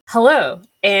Hello,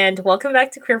 and welcome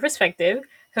back to Queer Perspective,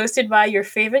 hosted by your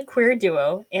favorite queer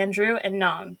duo, Andrew and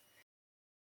Nam.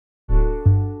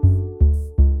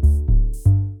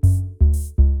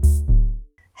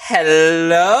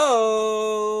 Hello.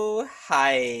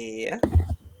 Hi.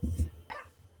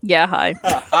 Yeah, hi.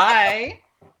 Hi.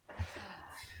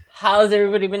 How's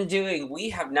everybody been doing? We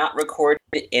have not recorded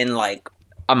in like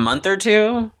a month or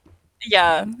two.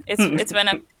 Yeah, it's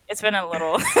been a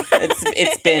little.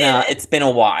 It's been a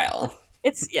while.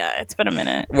 It's been a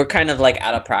minute. We're kind of like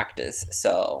out of practice,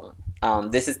 so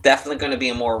this is definitely going to be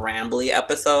a more rambly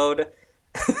episode.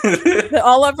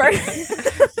 All of our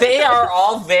They are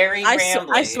all very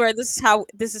rambly. I swear this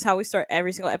is how we start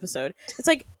every single episode. It's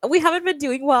like we haven't been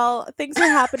doing well. Things are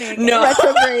happening. No.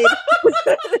 Retrograde.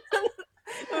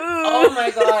 Oh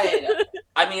my god.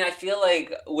 I mean, I feel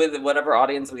like with whatever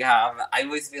audience we have, I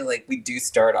always feel like we do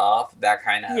start off that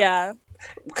kind of... Yeah.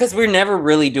 Because we're never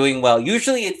really doing well.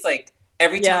 Usually it's like,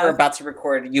 every time Yeah. we're about to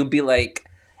record, you'll be like,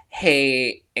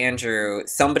 hey, Andrew,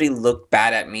 somebody looked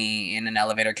bad at me in an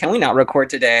elevator. Can we not record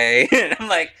today? And I'm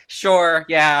like, sure,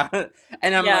 yeah.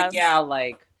 And I'm like, yeah,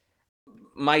 like,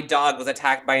 my dog was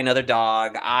attacked by another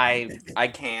dog. I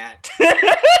can't.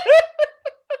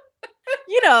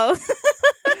 You know.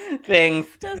 Things.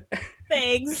 Just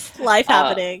things. Life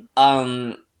happening.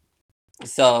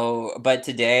 So, but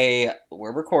today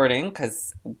we're recording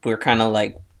because we're kind of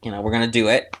like, we're going to do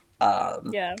it.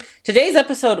 Yeah. Today's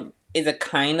episode is a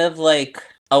kind of like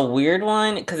a weird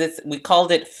one because we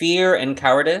called it Fear and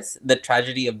Cowardice, the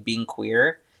Tragedy of Being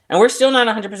Queer. And we're still not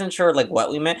 100% sure like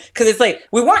what we meant. Because it's like,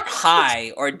 we weren't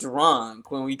high or drunk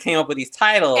when we came up with these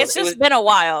titles. It's just been a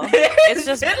while. It's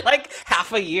just been like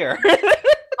half a year.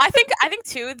 I think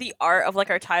too, the art of like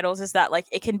our titles is that like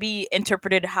it can be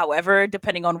interpreted however,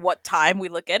 depending on what time we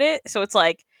look at it. So it's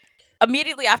like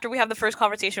immediately after we have the first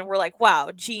conversation, we're like,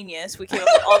 wow, genius. We came up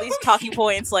with all these talking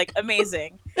points, like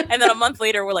amazing. And then a month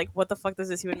later, we're like, what the fuck does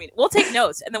this even mean? We'll take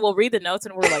notes and then we'll read the notes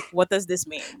and we're like, what does this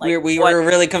mean? Like, we were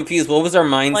really confused. What was our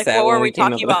mindset? Like, what were we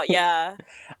talking about? Yeah.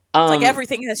 Like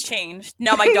everything has changed.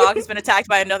 Now my dog has been attacked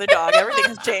by another dog. Everything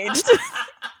has changed.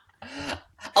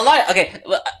 A lot. Okay,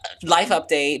 life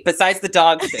update. Besides the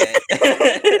dog shit,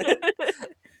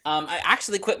 I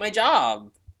actually quit my job.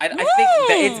 I think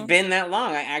that it's been that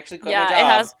long. I actually quit my job.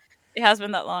 Yeah, it has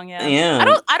been that long. Yeah.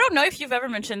 Yeah. I don't know if you've ever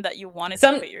mentioned that you wanted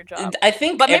to quit your job. I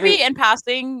think, but maybe in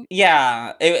passing.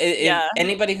 Yeah. Yeah.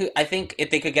 Anybody who, I think if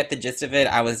they could get the gist of it,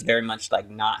 I was very much like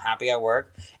not happy at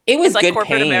work. It was like good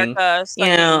corporate paying,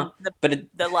 America, but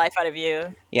the life out of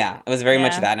you. Yeah, it was very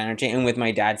much that energy, and with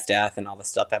my dad's death and all the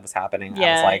stuff that was happening, yeah,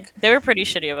 I was like, they were pretty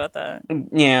shitty about that.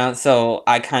 Yeah, so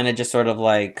I kind of just sort of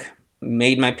like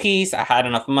made my peace. I had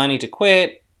enough money to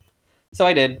quit, so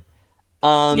I did.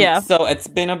 Yeah. So it's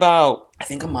been about, I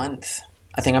think, a month.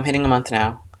 I think I'm hitting a month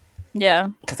now. Yeah.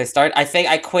 Because I think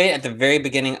I quit at the very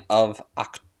beginning of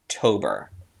October.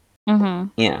 Mm-hmm.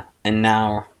 Yeah, and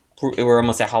now we're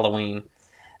almost at Halloween.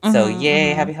 So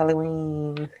yay, happy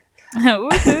Halloween.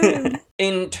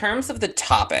 In terms of the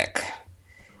topic,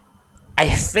 I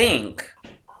think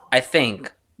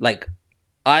like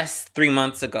us 3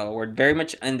 months ago were very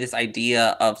much in this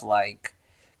idea of like,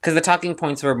 because the talking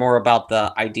points were more about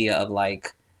the idea of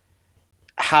like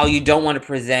how you don't want to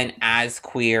present as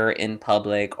queer in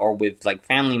public or with like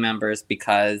family members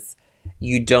because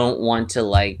you don't want to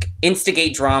like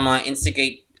instigate drama,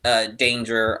 instigate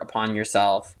danger upon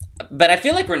yourself. But I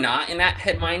feel like we're not in that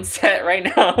mindset right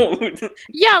now.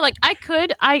 Yeah, like I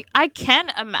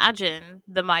can imagine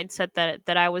the mindset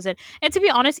that I was in. And to be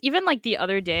honest, even like the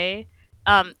other day,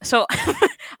 so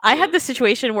I had this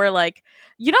situation where like,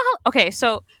 you know how, okay,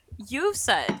 so you've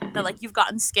said that like you've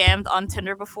gotten scammed on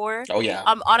Tinder before. Oh yeah.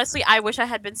 Honestly, I wish I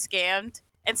had been scammed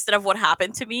instead of what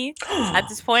happened to me at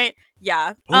this point.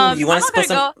 Yeah. Ooh, you want to spill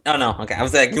some? Oh no. Okay, I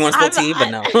was like, you want to spill tea, but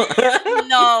no.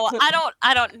 No,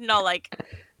 I don't know. Like,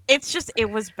 it's just, it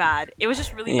was bad. It was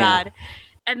just really bad.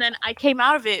 And then I came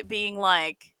out of it being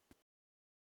like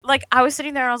I was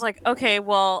sitting there and I was like, okay,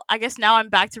 well, I guess now I'm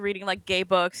back to reading like gay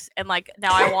books and like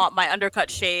now I want my undercut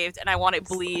shaved and I want it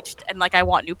bleached and like I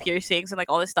want new piercings and like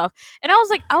all this stuff. And I was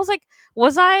like,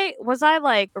 was I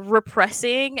like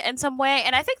repressing in some way?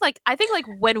 And I think like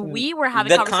when we were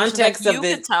having conversations, context like, of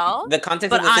you could tell, the context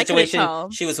but of the I couldn't situation,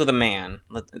 tell. she was with a man.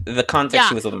 The context,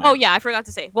 she was with a man. Oh yeah, I forgot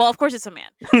to say. Well, of course it's a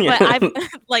man. But I've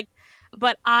like,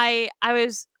 but I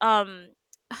was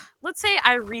let's say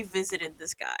I revisited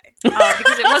this guy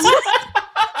because it wasn't.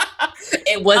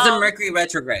 It was a Mercury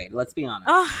retrograde. Let's be honest.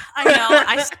 Oh, I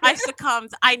know. I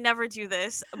succumbed. I never do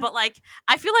this, but like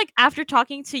I feel like after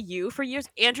talking to you for years,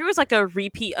 Andrew is like a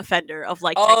repeat offender of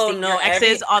like texting your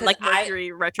exes on like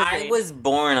Mercury retrograde. I was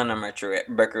born on a Mercury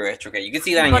retrograde. You can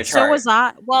see that on your chart. But so was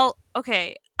I. Well,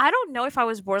 okay. I don't know if I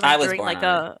was born like during like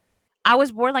a. I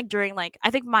was born like during like I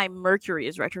think my Mercury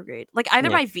is retrograde. Like either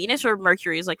my Venus or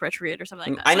Mercury is like retrograde or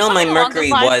something like that. I know my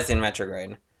Mercury was in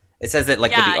retrograde. It says it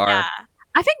like with the R. Yeah.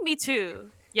 I think me too.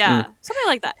 Yeah, something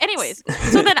like that. Anyways,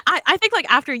 so then I think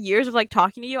like after years of like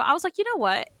talking to you, I was like, you know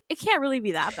what? It can't really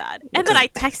be that bad. And then I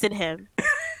texted him.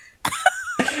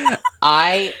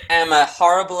 I am a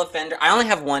horrible offender. I only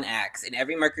have one ex in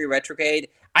every Mercury retrograde.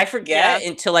 I forget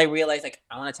until I realize like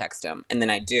I want to text him, and then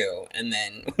I do, and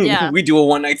then we do a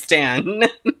one night stand.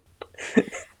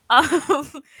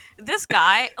 This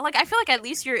guy, like I feel like at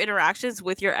least your interactions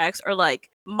with your ex are like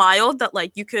mild that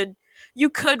like you could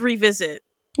revisit.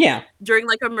 Yeah. During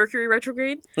like a Mercury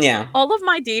retrograde. Yeah. All of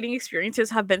my dating experiences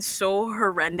have been so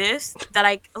horrendous that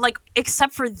I like,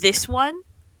 except for this one,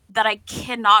 that I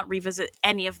cannot revisit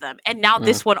any of them. And now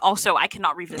this one also I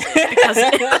cannot revisit because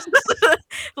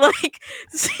like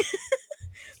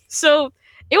so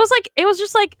it was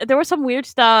just like there was some weird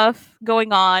stuff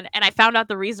going on, and I found out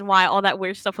the reason why all that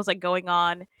weird stuff was like going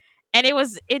on. And it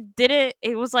was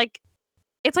like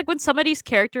it's like when somebody's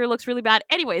character looks really bad.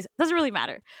 Anyways, doesn't really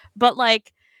matter. But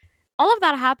like all of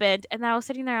that happened, and then I was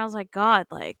sitting there, I was like, God,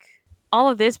 like all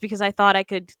of this because I thought I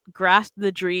could grasp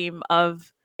the dream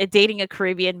of dating a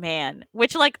Caribbean man,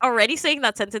 which like already saying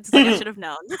that sentence is like I should have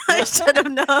known. I should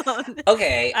have known.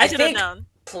 Okay, I should have known.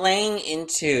 Playing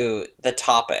into the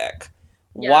topic,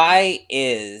 why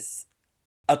is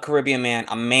a Caribbean man,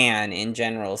 a man in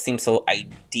general, seems so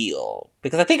ideal?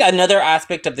 Because I think another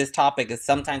aspect of this topic is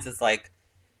sometimes it's like,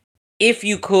 if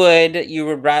you could, you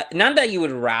would not that you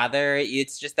would rather.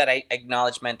 It's just that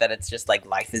acknowledgement that it's just like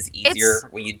life is easier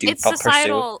when you do. It's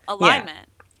societal alignment. Yeah.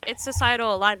 It's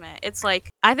societal alignment. It's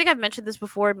like I think I've mentioned this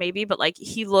before, maybe, but like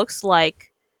he looks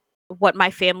like what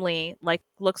my family like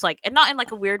looks like, and not in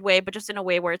like a weird way, but just in a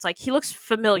way where it's like he looks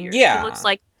familiar. Yeah, he looks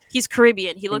like he's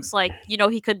Caribbean. He looks like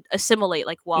he could assimilate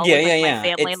like well with like, my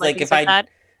family. It's and like that.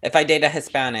 If I date a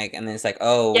Hispanic and then it's like,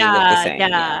 oh, we look the same.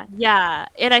 Yeah.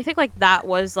 And I think like that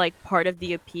was like part of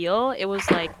the appeal. It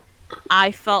was like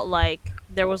I felt like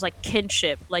there was like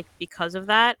kinship like because of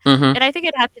that. And I think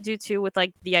it had to do too with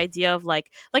like the idea of like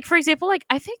for example, like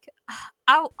I think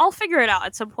I'll figure it out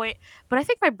at some point, but I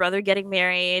think my brother getting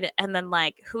married and then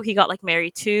like who he got like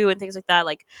married to and things like that,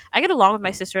 like I get along with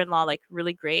my sister-in-law like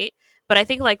really great. But I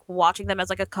think like watching them as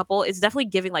like a couple is definitely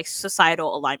giving like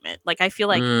societal alignment. Like I feel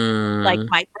like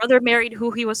my brother married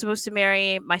who he was supposed to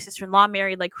marry, my sister-in-law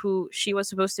married like who she was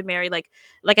supposed to marry. Like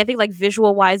I think like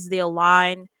visual wise they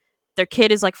align. Their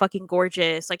kid is like fucking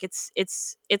gorgeous. Like it's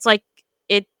like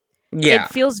it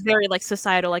feels very like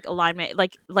societal like alignment.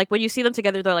 Like when you see them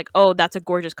together, they're like, oh, that's a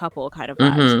gorgeous couple kind of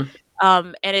vibes.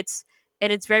 And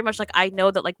it's very much like I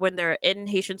know that like when they're in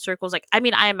Haitian circles, like I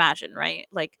mean I imagine, right?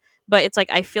 Like but it's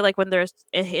like I feel like when there's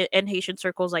in Haitian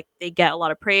circles, like they get a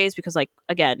lot of praise because like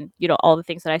again, all the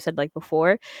things that I said like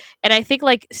before. And I think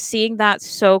like seeing that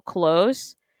so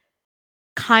close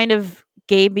kind of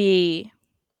gave me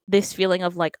this feeling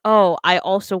of like, oh, I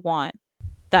also want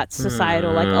that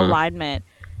societal like alignment.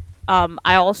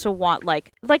 I also want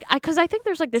like because I think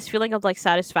there's like this feeling of like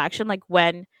satisfaction like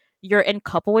when you're in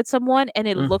couple with someone and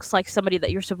it looks like somebody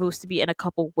that you're supposed to be in a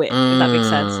couple with, if that makes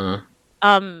sense.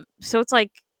 So it's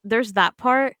like there's that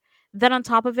part. Then on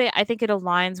top of it, I think it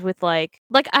aligns with like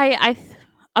I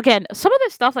again, some of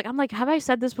this stuff, like I'm like, have I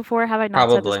said this before? Have I not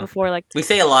said this before? Like we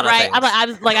say a lot of things.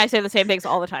 I say the same things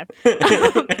all the time.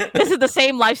 This is the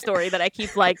same life story that I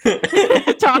keep like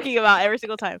talking about every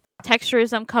single time.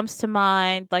 Texturism comes to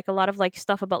mind, like a lot of like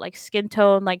stuff about like skin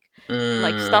tone, like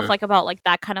stuff like about like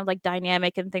that kind of like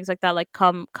dynamic and things like that like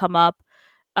come up.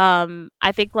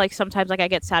 I think like sometimes like I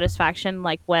get satisfaction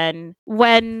like when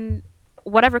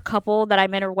whatever couple that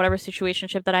I'm in or whatever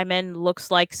situationship that I'm in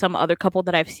looks like some other couple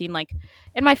that I've seen like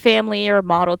in my family or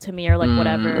modeled to me or like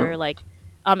whatever, like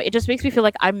it just makes me feel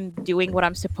like I'm doing what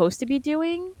I'm supposed to be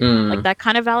doing, like that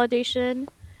kind of validation,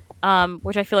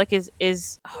 which I feel like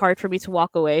is hard for me to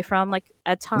walk away from like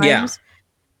at times.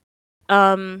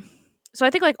 So I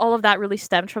think like all of that really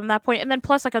stemmed from that point, and then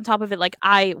plus like on top of it, like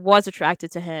I was attracted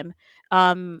to him,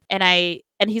 and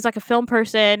he's like a film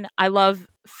person. I love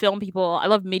film people. I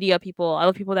love media people. I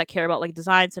love people that care about like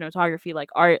design, cinematography, like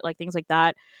art, like things like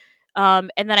that.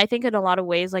 And then I think in a lot of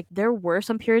ways, like there were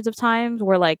some periods of times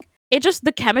where like it just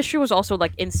the chemistry was also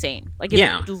like insane. Like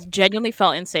it genuinely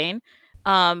felt insane.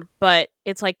 But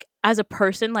it's like as a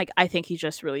person, like I think he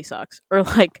just really sucks, or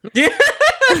like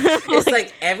It's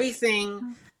like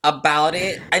everything about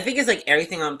it. I think it's like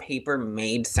everything on paper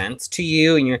made sense to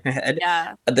you in your head.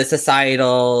 Yeah. The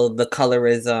societal, the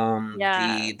colorism,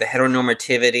 Yeah. the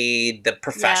heteronormativity, the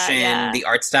profession, yeah. the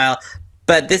art style.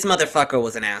 But this motherfucker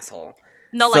was an asshole.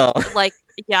 No, So- like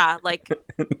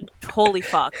holy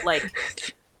fuck, like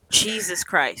Jesus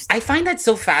Christ. I find that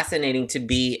so fascinating to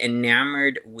be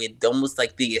enamored with almost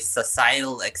like the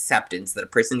societal acceptance that a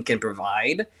person can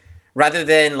provide, rather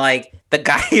than like the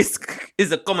guy is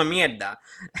a come mierda.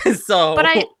 So, But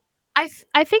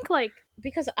I think like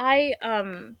because I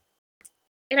and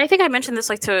I think I mentioned this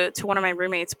like to one of my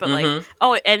roommates, but like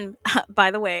Mhm. and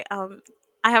by the way,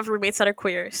 I have roommates that are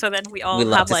queer, so then we all we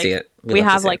love have to like see it. we love to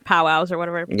have see like powwows or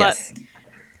whatever. it. Yes. But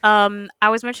I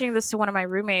was mentioning this to one of my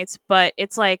roommates, but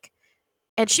it's like,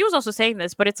 and she was also saying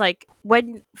this, but it's like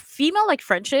when female like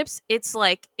friendships, it's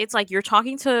like you're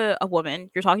talking to a woman,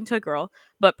 you're talking to a girl,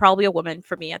 but probably a woman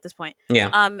for me at this point. Yeah.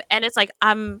 And it's like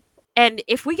and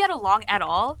if we get along at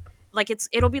all, like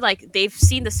it'll be like they've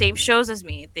seen the same shows as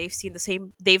me,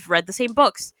 they've read the same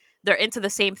books, they're into the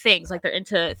same things, like they're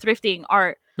into thrifting,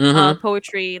 art, Mhm.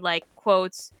 poetry, like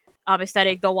quotes,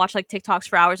 aesthetic. They'll watch like TikToks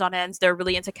for hours on ends. They're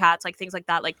really into cats, like things like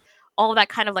that, like all that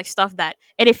kind of like stuff that,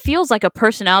 and it feels like a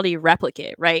personality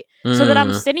replicate, right? So that I'm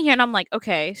Mm. sitting here and I'm like,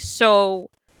 okay, so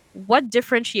what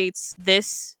differentiates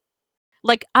this?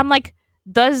 Like I'm like,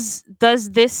 does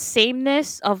this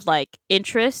sameness of like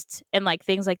interest and like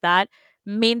things like that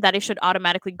mean that it should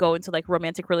automatically go into like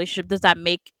romantic relationship? Does that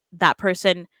make that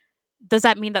person, does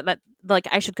that mean that like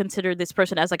I should consider this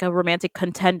person as like a romantic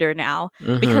contender now,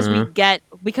 because Mhm.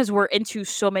 because we're into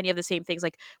so many of the same things,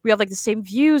 like we have like the same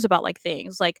views about like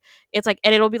things, like it's like,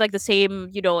 and it'll be like the same,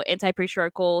 you know,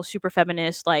 anti-patriarchal, super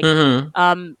feminist, like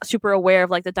Mhm. super aware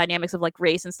of like the dynamics of like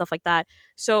race and stuff like that.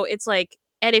 So it's like,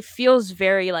 and it feels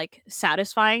very like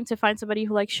satisfying to find somebody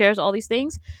who like shares all these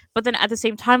things, but then at the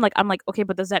same time, like I'm like, okay,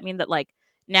 but does that mean that like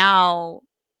now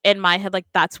in my head, like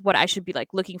that's what I should be like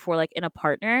looking for like in a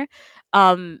partner?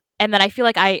 And then I feel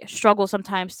like I struggle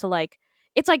sometimes to like,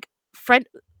 it's like friend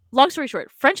long story short,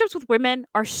 friendships with women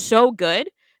are so good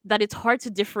that it's hard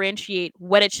to differentiate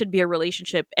when it should be a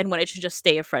relationship and when it should just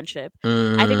stay a friendship.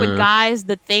 I think with Mm. guys,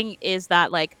 the thing is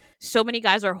that like so many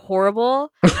guys are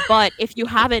horrible, but if you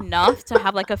have enough to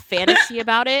have like a fantasy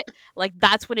about it, like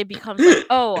that's when it becomes like,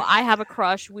 oh, I have a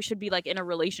crush, we should be like in a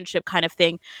relationship kind of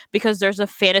thing, because there's a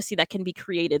fantasy that can be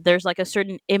created. There's like a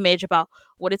certain image about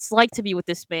what it's like to be with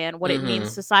this man, what it means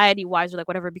Mhm. society wise or like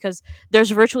whatever, because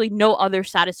there's virtually no other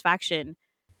satisfaction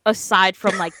aside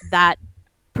from like that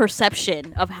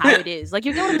perception of how it is. Like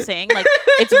you get what I'm saying? Like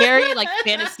it's very like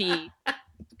fantasy.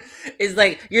 It's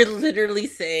like you're literally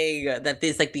saying that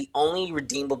this like the only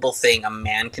redeemable thing a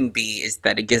man can be is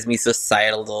that it gives me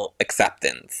societal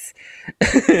acceptance.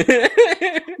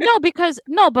 No, because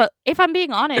no, but if I'm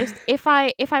being honest, if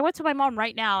I went to my mom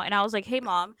right now and I was like, "Hey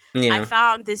mom, I Yeah.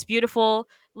 found this beautiful,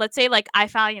 let's say like I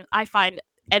find,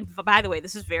 and by the way,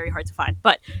 this is very hard to find,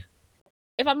 but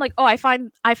if I'm like, "Oh, I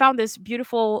found this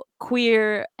beautiful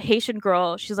queer Haitian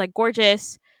girl. She's like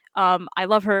gorgeous. I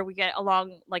love her. We get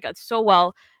along like so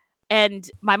well." And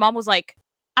my mom was like,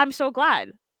 "I'm so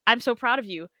glad. I'm so proud of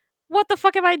you." What the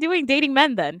fuck am I doing dating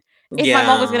men then? If my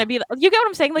mom was Yeah. gonna be, you get what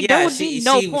I'm saying? Like there Yeah, would be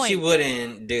no she point.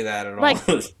 wouldn't do that at all. Like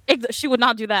she would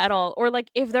not do that at all. Or like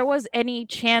if there was any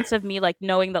chance of me like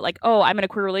knowing that like, oh, I'm in a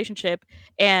queer relationship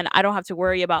and I don't have to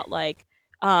worry about like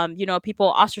you know,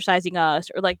 people ostracizing us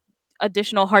or like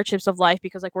additional hardships of life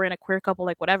because like we're in a queer couple,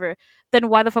 like whatever, then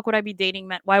why the fuck would I be dating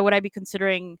men? Why would I be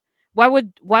considering, why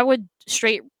would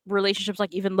straight relationships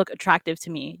like even look attractive to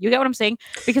me? You get what I'm saying?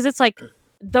 Because it's like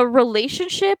the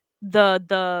relationship,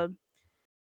 the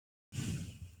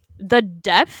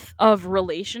depth of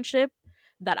relationship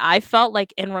that I felt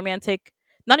like in romantic,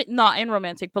 not in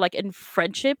romantic, but like in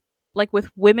friendship, like with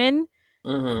women,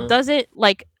 Mhm. doesn't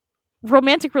like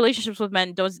romantic relationships with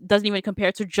men doesn't even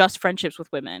compare to just friendships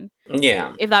with women.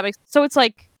 Yeah. If that makes, so it's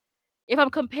like if I'm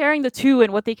comparing the two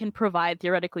and what they can provide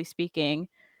theoretically speaking,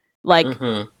 like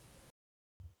Mhm.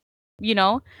 you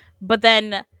know, but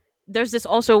then there's this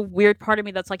also weird part of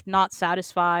me that's like not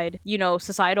satisfied, you know,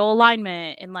 societal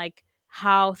alignment and like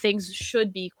how things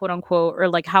should be, quote unquote, or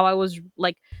like how I was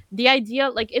like the idea,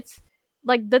 like it's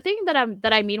like the thing that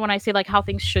I mean when I say like how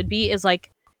things should be is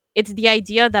like it's the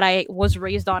idea that I was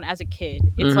raised on as a kid.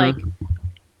 It's like Mhm.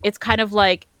 it's kind of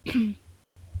like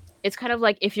it's kind of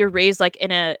like if you're raised like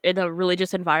in a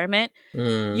religious environment, you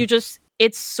Mm. just,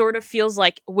 it sort of feels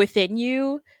like within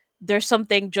you there's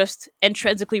something just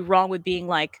intrinsically wrong with being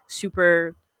like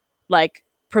super like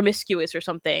promiscuous or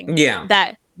something, Yeah.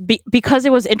 that because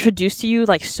it was introduced to you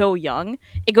like so young,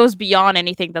 it goes beyond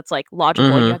anything that's like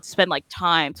logical. Mhm. You have to spend like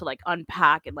time to like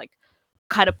unpack and like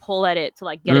kind of pull at it to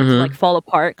like get it to Mhm. like fall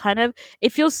apart kind of.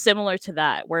 It feels similar to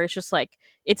that, where it's just like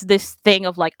it's this thing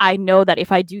of like, I know that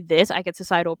if I do this, I get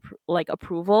societal like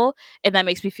approval, and that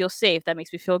makes me feel safe, that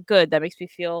makes me feel good, that makes me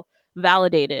feel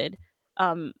validated.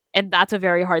 And that's a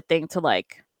very hard thing to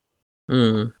like.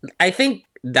 I think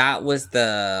that was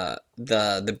the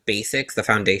basics, the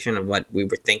foundation of what we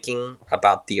were thinking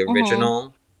about the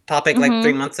original topic like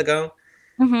 3 months ago.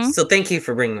 So thank you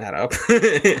for bringing that up.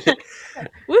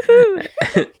 Woohoo!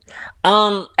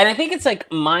 And I think it's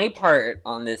like my part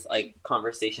on this like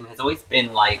conversation has always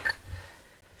been like,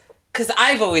 because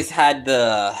I've always had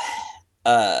the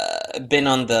been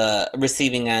on the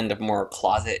receiving end of more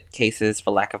closet cases,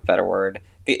 for lack of a better word,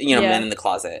 men in the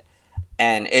closet.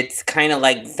 And it's kind of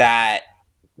like that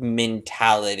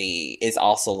mentality is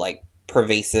also like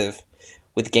pervasive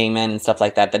with gay men and stuff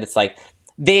like that. That it's like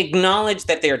they acknowledge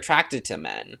that they're attracted to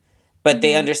men, but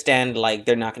they understand like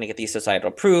they're not going to get the societal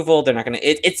approval. They're not going to.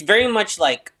 It's very much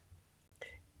like,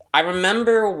 I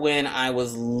remember when I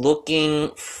was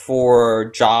looking for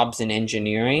jobs in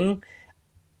engineering,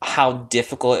 how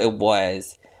difficult it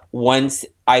was once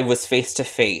I was face to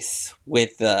face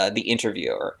with the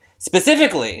interviewer,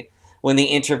 specifically when the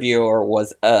interviewer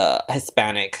was a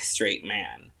Hispanic straight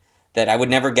man, that I would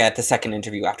never get the second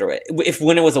interview after it.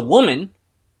 When it was a woman,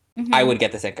 I would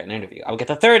get the second interview. I would get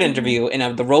the third interview,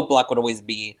 and the roadblock would always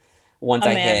be once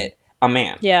I hit a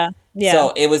man. Yeah.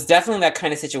 So it was definitely that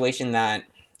kind of situation that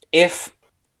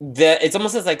it's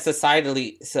almost as like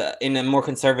societally, in a more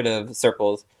conservative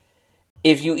circles,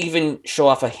 if you even show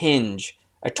off a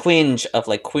twinge of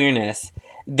like queerness,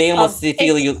 they almost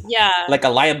feel you like a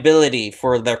liability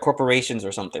for their corporations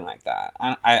or something like that.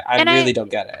 I really don't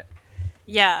get it.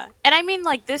 Yeah. And I mean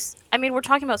like this, I mean, we're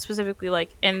talking about specifically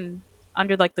like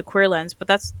under like the queer lens, but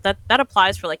that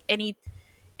applies for like any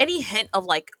hint of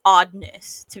like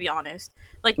oddness, to be honest.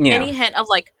 Like any hint of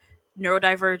like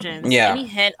neurodivergence, any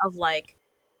hint of like,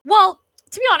 well,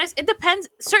 to be honest, it depends.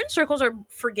 Certain circles are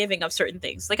forgiving of certain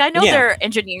things. Like I know there are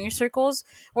engineering circles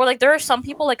where like there are some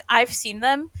people, like I've seen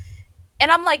them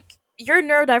and I'm like, you're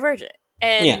neurodivergent,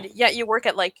 and yet you work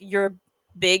at like, you're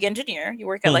big engineer, you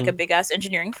work at like a big ass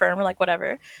engineering firm or like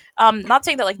whatever. Not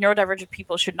saying that like neurodivergent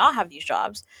people should not have these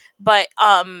jobs, but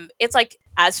it's like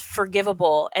as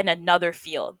forgivable in another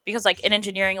field, because like in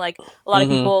engineering, like a lot of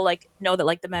people like know that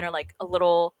like the men are like a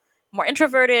little more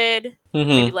introverted,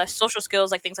 maybe less social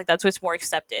skills, like things like that, so it's more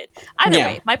accepted. Either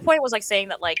way, my point was like saying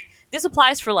that like this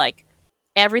applies for like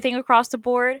everything across the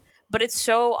board, but it's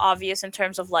so obvious in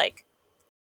terms of like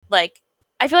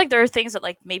I feel like there are things that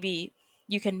like maybe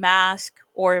you can mask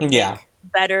or make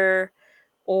better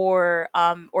or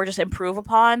just improve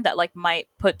upon that like might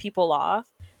put people off.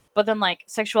 But then like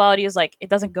sexuality is like, it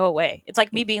doesn't go away. It's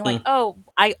like me being like, oh,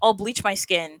 I'll bleach my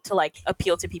skin to like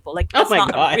appeal to people. Like that's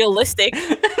not realistic.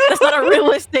 That's not a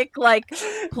realistic like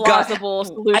plausible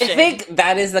solution. I think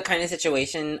that is the kind of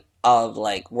situation of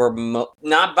like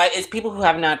it's people who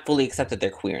have not fully accepted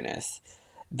their queerness,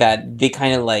 that they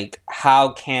kind of like,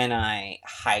 how can I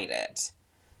hide it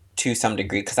to some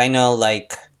degree? Because I know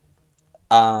like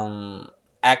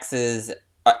X is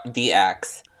the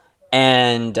X,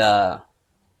 and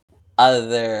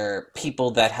other people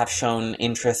that have shown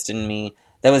interest in me,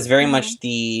 that was very much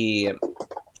the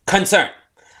concern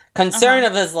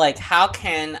of us, like, how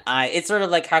can I, it's sort of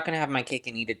like, how can I have my cake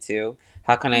and eat it too?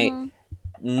 How can I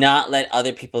not let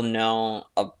other people know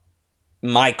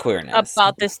my queerness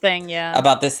about this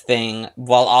thing,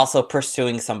 while also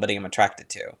pursuing somebody I'm attracted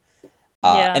to?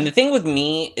 And the thing with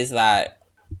me is that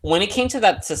when it came to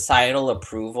that societal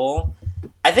approval,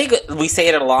 I think we say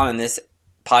it a lot in this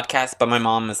podcast, but my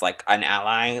mom is like an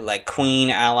ally, like queen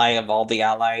ally of all the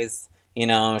allies. You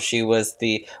know, she was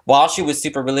while she was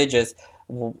super religious,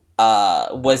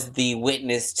 was the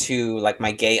witness to like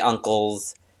my gay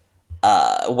uncle's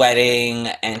wedding,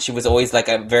 and she was always like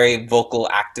a very vocal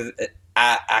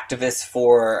activist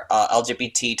for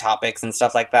LGBT topics and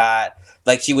stuff like that.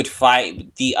 Like she would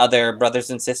fight the other brothers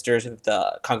and sisters of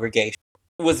the congregation.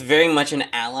 Was very much an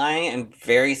ally and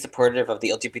very supportive of the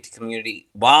LGBT community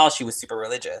while she was super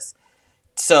religious.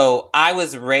 So I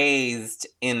was raised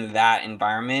in that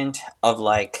environment of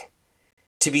like,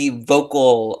 to be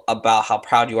vocal about how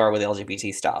proud you are with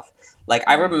LGBT stuff. Like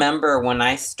I remember when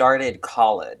I started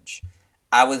college,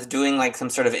 I was doing like some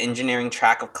sort of engineering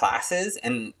track of classes,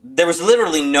 and there was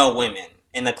literally no women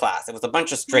in the class. It was a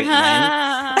bunch of straight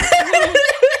men.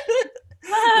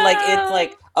 Like it's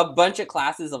like a bunch of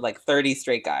classes of like 30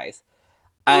 straight guys.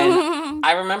 And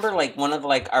I remember like one of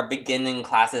like our beginning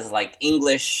classes, like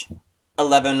English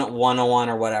 11-101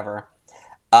 or whatever.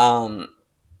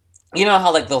 You know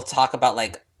how like they'll talk about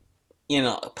like, you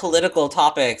know, political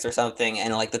topics or something,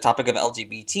 and like the topic of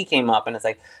LGBT came up, and it's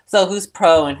like, so who's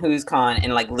pro and who's con,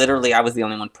 and like literally I was the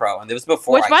only one pro, and it was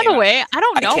before. Which, by the way, I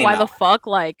don't know why the fuck,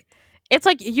 like, it's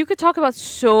like you could talk about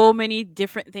so many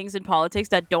different things in politics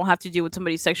that don't have to do with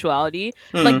somebody's sexuality,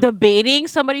 like debating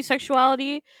somebody's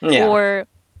sexuality, or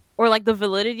like the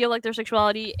validity of like their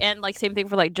sexuality, and like same thing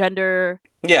for like gender,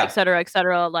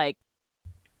 etc., like.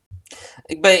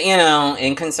 But you know,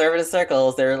 in conservative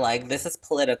circles, they're like, this is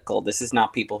political. This is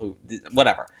not people who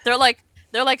whatever. They're like,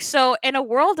 so in a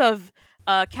world of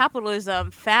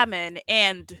capitalism, famine,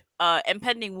 and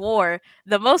impending war,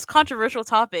 the most controversial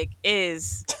topic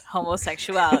is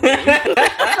homosexuality.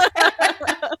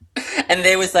 And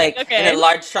there was like, and a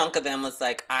large chunk of them was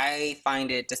like, I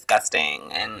find it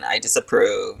disgusting and I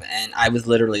disapprove. And I was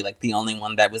literally like the only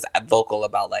one that was vocal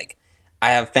about like,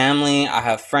 I have family, I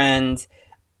have friends.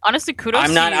 Honestly, kudos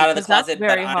to you. I'm not out of the closet,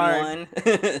 but I'm hard.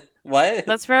 one. What?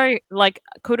 That's very, like,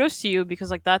 kudos to you, because,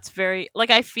 like, that's very,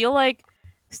 like, I feel like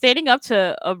standing up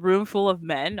to a room full of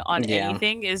men on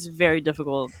anything is very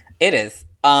difficult. It is.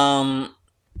 I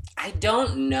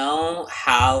don't know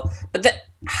how, but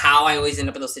how I always end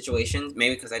up in those situations,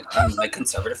 maybe because I'm like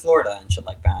conservative Florida and shit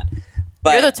like that.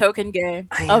 But you're the token gay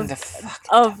of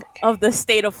the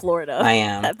state of Florida. I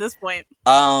am. At this point.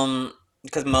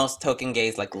 Because most token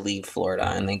gays like leave Florida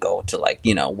and they go to like,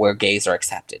 you know, where gays are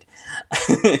accepted.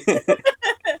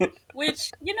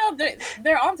 Which, you know,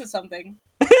 they're onto something.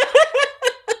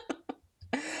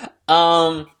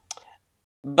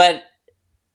 But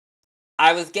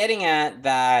I was getting at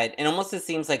that, and almost it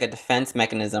seems like a defense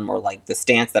mechanism, or like the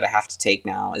stance that I have to take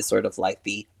now is sort of like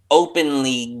the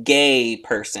openly gay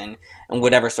person in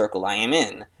whatever circle I am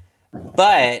in.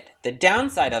 But the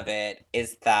downside of it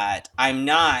is that I'm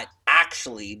not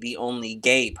actually the only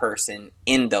gay person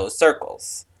in those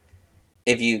circles,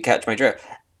 if you catch my drift.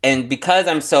 And because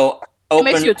I'm so open,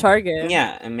 it makes you a target.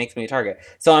 Yeah, it makes me a target.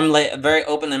 So I'm like very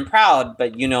open and proud,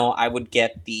 but you know, I would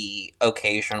get the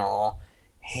occasional,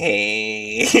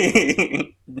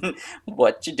 hey,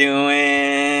 what you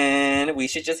doing? We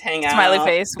should just hang out. Smiley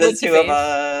face. The two of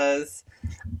us.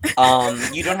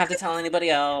 You don't have to tell anybody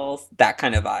else. That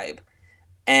kind of vibe.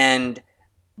 And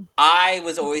I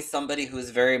was always somebody who was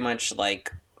very much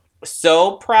like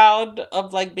so proud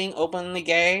of like being openly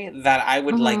gay that I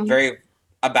would like very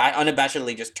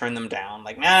unabashedly just turn them down,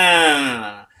 like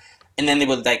nah, and then they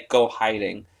would like go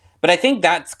hiding. But I think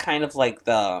that's kind of like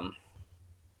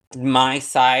my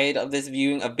side of this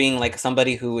viewing of being like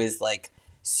somebody who is like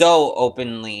so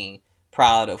openly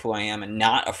proud of who I am and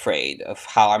not afraid of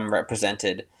how I'm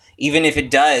represented, even if it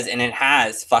does and it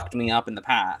has fucked me up in the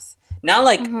past. Not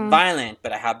like violent,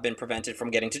 but I have been prevented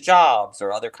from getting to jobs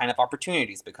or other kind of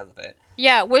opportunities because of it.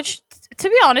 Yeah, which, to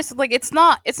be honest, like it's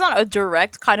not a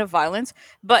direct kind of violence,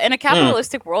 but in a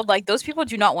capitalistic world, like those people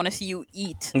do not want to see you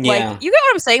eat. Yeah. Like, you get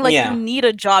what I'm saying? Like, you need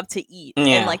a job to eat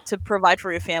and like to provide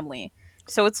for your family.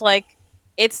 So it's like,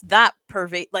 it's that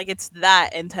like it's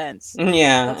that intense.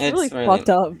 Yeah, it's really fucked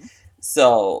up.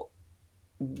 So,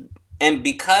 and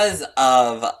because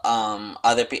of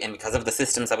other people, and because of the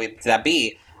systems that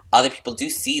be. Other people do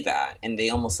see that, and they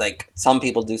almost like, some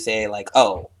people do say like,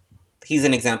 oh, he's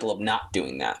an example of not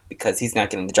doing that because he's not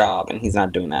getting the job and he's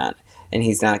not doing that and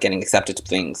he's not getting accepted to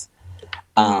things.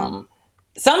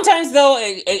 Sometimes though,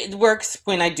 it works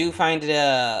when I do find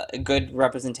a good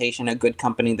representation, a good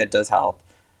company that does help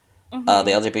the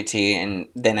LGBT, and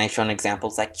then I show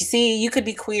examples like, you see, you could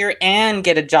be queer and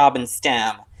get a job in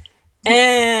STEM.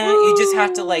 And you just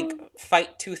have to like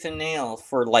fight tooth and nail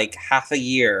for like half a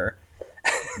year.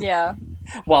 Yeah.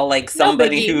 While like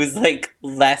somebody who's like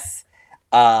less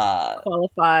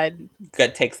qualified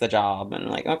good takes the job, and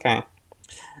like, okay.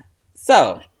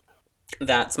 So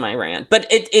that's my rant. But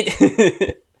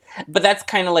it but that's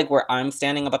kind of like where I'm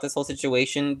standing about this whole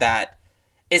situation, that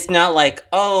it's not like,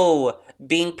 oh,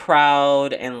 being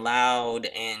proud and loud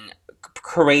and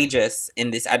courageous in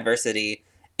this adversity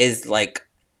is like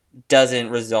doesn't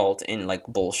result in like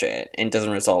bullshit and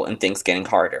doesn't result in things getting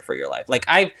harder for your life. Like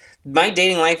my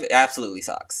dating life absolutely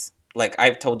sucks. Like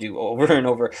I've told you over and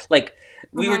over, like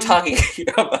we were talking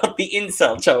about the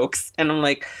incel jokes, and I'm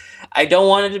like, I don't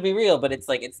want it to be real, but it's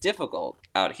like, it's difficult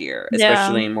out here,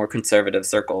 especially in more conservative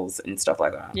circles and stuff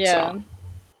like that. Yeah. So.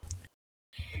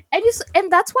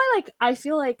 And that's why, like, I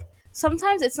feel like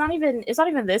sometimes it's not even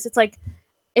this.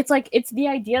 It's the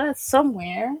idea that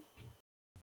somewhere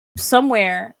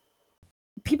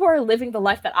people are living the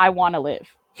life that I want to live.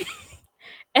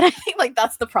 And I think like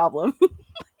that's the problem.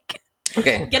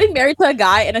 Okay. Getting married to a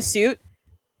guy in a suit,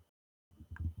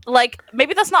 like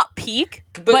maybe that's not peak,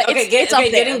 but okay, it's up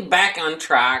there. Getting back on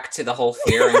track to the whole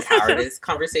fear and cowardice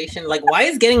conversation. Like, why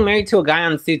is getting married to a guy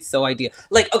on Suits so ideal?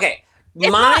 Like, okay, it's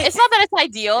not that it's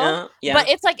ideal, yeah. but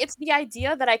it's like it's the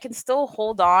idea that I can still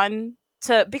hold on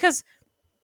to, because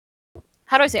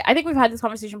how do I say it? I think we've had this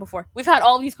conversation before. We've had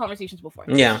all these conversations before.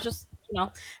 Yeah, it's just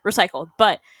recycled.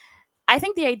 But I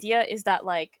think the idea is that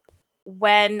like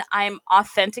when I'm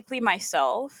authentically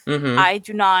myself, I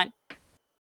do not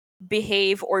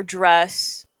behave or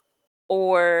dress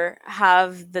or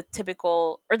have the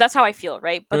typical, or that's how I feel,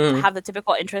 right? But have the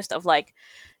typical interest of like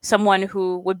someone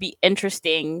who would be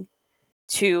interesting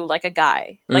to like a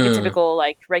guy, like a typical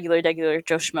like regular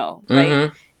Joe Schmo,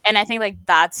 right? And I think like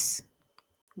that's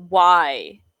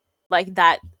why like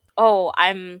that,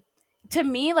 to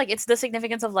me, like it's the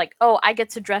significance of like, I get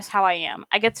to dress how I am,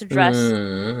 I get to dress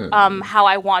how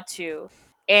I want to,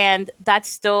 and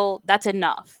that's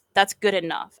enough, that's good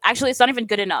enough. Actually, it's not even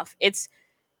good enough, it's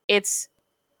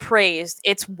praised,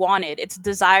 it's wanted, it's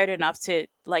desired enough to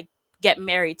like get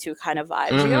married to kind of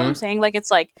vibes. You know what I'm saying? Like it's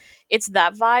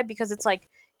that vibe, because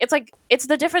it's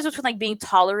the difference between like being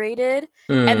tolerated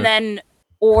and then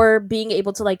or being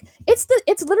able to like it's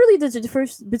literally the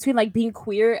difference between like being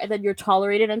queer and then you're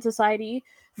tolerated in society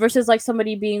versus like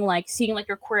somebody being like seeing like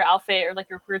your queer outfit or like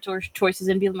your queer choices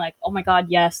and being like, oh my god,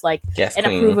 yes, like yes, and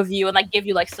queen. Approve of you and like give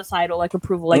you like societal like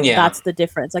approval. Like that's the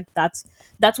difference. Like that's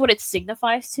what it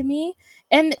signifies to me.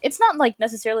 And it's not like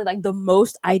necessarily like the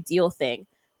most ideal thing,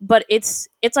 but it's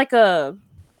like a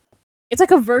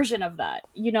version of that,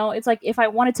 you know? It's like if I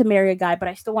wanted to marry a guy but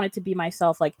I still wanted to be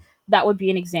myself, like that would be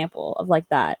an example of like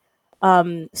that.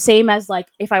 Same as like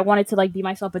if I wanted to like be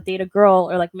myself but date a girl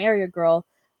or like marry a girl,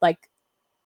 like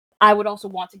I would also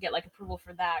want to get like approval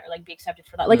for that or like be accepted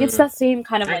for that. Like it's that same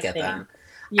kind of like thing. That.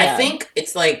 Yeah. I think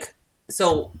it's like,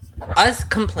 so us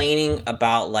complaining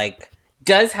about like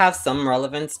does have some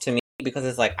relevance to me, because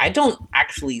it's like I don't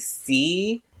actually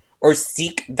see or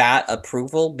seek that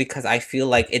approval because I feel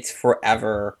like it's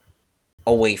forever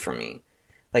away from me.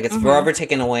 Like it's forever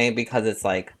taken away because it's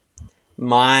like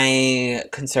my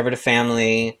conservative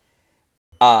family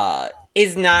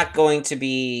is not going to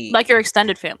be like your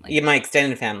extended family. Yeah, my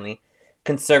extended family,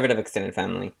 conservative extended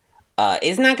family,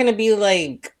 is not going to be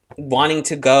like wanting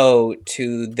to go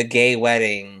to the gay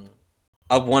wedding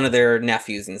of one of their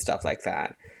nephews and stuff like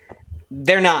that.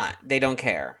 They're not. They don't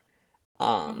care.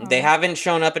 They haven't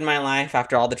shown up in my life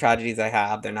after all the tragedies I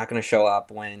have. They're not going to show up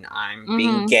when I'm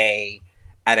being gay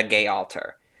at a gay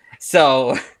altar.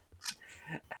 So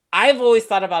I've always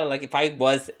thought about it like if I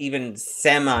was even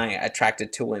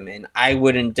semi-attracted to women, I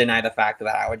wouldn't deny the fact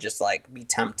that I would just like be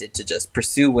tempted to just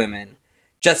pursue women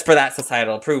just for that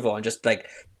societal approval and just like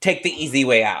take the easy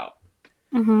way out.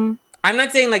 I'm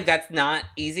not saying like that's not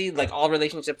easy. Like all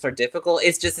relationships are difficult.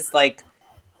 It's like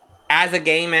as a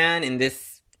gay man in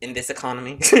this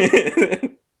economy,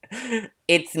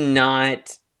 it's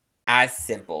not as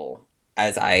simple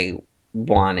as I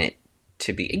want it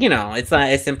to be. You know, it's not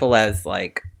as simple as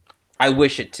like I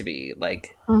wish it to be.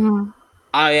 Like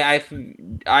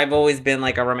I've always been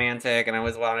like a romantic, and I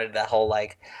always wanted that whole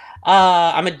like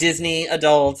I'm a Disney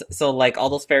adult, so like all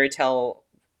those fairy tale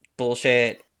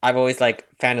bullshit I've always like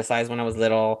fantasized when I was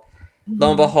little. Lo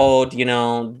and behold, you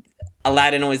know,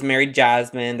 Aladdin always married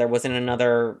Jasmine. There wasn't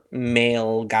another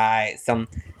male guy, some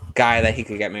guy that he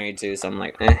could get married to, so I'm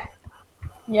like, eh.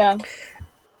 Yeah.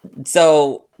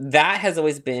 So that has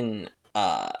always been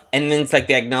and then it's like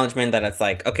the acknowledgement that it's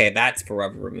like, okay, that's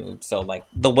forever removed. So like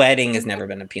the wedding has never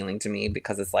been appealing to me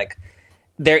because it's like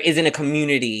there isn't a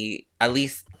community, at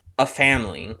least a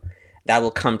family, that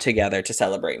will come together to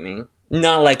celebrate me.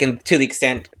 Not like to the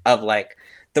extent of like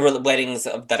the weddings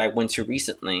that I went to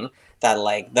recently, that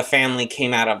like the family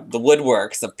came out of the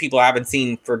woodworks of people I haven't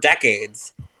seen for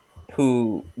decades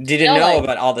who didn't know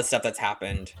about all the stuff that's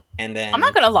happened. And then I'm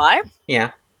not gonna lie.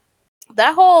 Yeah.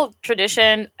 That whole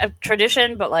tradition,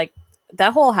 but like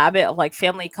that whole habit of like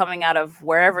family coming out of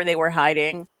wherever they were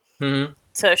hiding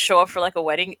to show up for like a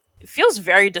wedding, it feels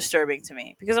very disturbing to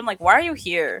me, because I'm like, why are you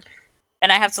here?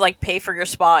 And I have to like pay for your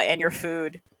spot and your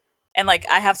food, and like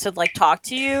I have to like talk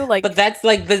to you, like. But that's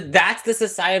like that's the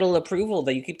societal approval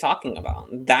that you keep talking about.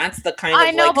 That's the kind of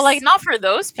I know, like, but like not for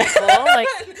those people, like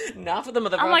not for the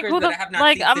motherfuckers that I have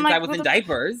not seen since I was in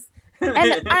diapers.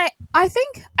 And I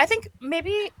think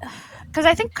maybe because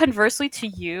I think conversely to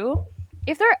you,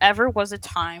 if there ever was a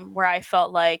time where I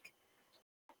felt like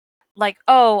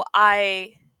oh,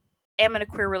 I am in a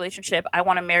queer relationship, I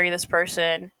want to marry this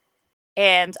person,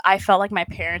 and I felt like my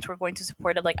parents were going to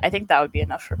support it, like I think that would be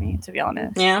enough for me, to be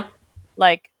honest. Yeah.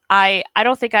 Like I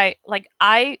don't think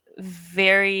I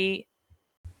very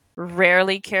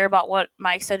rarely care about what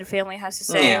my extended family has to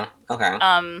say. Yeah. Okay.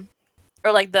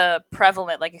 Or like the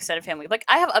prevalent like extended family. Like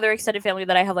I have other extended family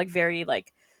that I have like very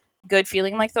like good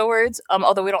feeling like towards.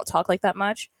 Although we don't talk like that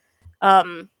much.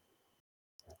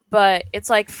 But it's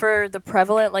like for the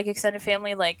prevalent like extended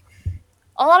family, like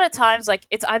a lot of times like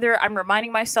it's either I'm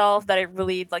reminding myself that it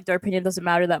really like their opinion doesn't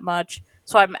matter that much,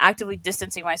 so I'm actively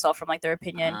distancing myself from like their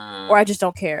opinion, or I just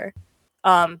don't care.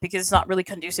 Because it's not really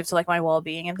conducive to like my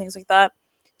well-being and things like that.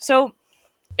 So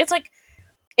it's like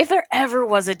if there ever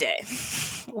was a day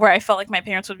where I felt like my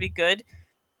parents would be good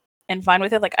and fine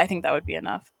with it, like I think that would be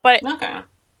enough. But Okay.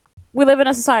 we live in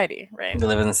a society, right? We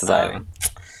live in a society.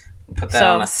 Put that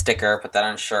on a sticker, put that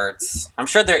on shirts. I'm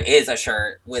sure there is a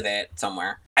shirt with it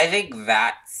somewhere. I think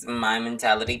that's my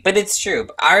mentality. But it's true.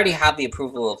 I already have the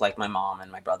approval of like my mom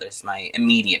and my brothers, my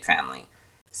immediate family.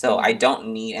 So I don't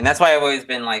need, and that's why I've always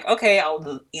been like, okay,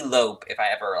 I'll elope if I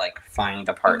ever like find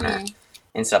a partner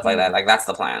and stuff like that. Like that's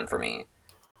the plan for me.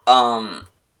 But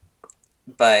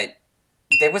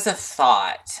there was a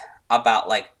thought about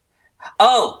like,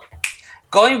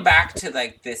 going back to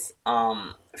like this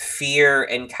fear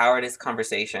and cowardice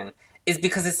conversation is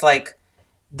because it's like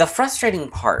the frustrating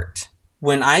part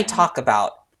when I talk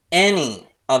about any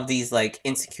of these like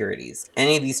insecurities,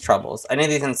 any of these troubles, any of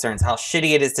these concerns, how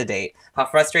shitty it is to date, how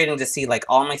frustrating to see like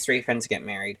all my straight friends get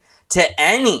married, to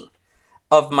any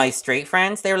of my straight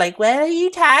friends, they're like, what are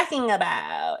you talking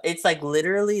about? It's like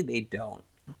literally they don't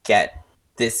get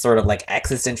this sort of like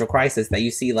existential crisis that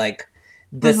you see like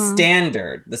the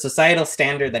standard, the societal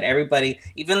standard that everybody,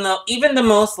 even the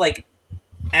most like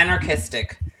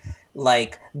anarchistic,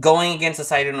 like going against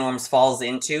societal norms falls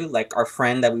into, like our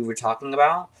friend that we were talking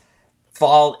about,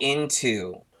 fall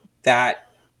into that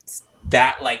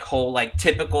like whole like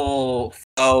typical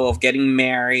flow of getting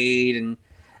married and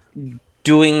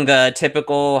doing the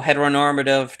typical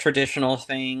heteronormative traditional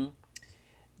thing.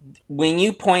 When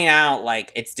you point out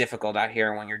like it's difficult out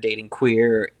here when you're dating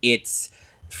queer, it's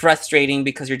frustrating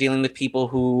because you're dealing with people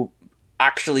who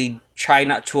actually try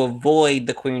not to avoid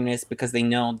the queerness because they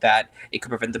know that it could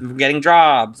prevent them from getting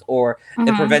jobs or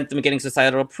it prevent them getting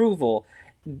societal approval.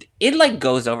 It like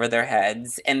goes over their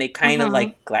heads and they kind of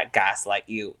like gaslight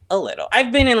you a little.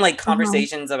 I've been in like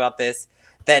conversations about this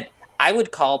that I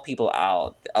would call people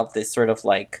out of this sort of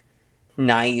like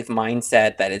naive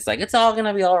mindset that it's like it's all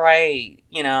gonna be all right,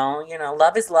 you know,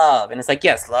 love is love, and it's like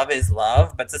yes, love is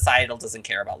love, but societal doesn't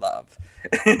care about love.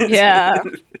 Yeah.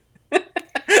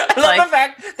 I love the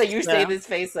fact that you say this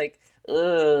face like,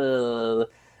 ugh,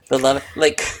 the love,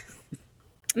 like.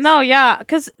 No, yeah,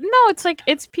 because no, it's like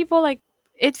it's people like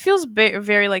it feels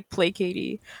very like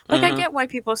placatey. Like I get why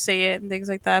people say it and things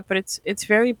like that, but it's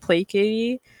very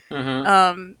placatey.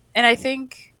 And I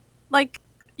think like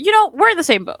we're in the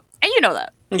same boat, and you know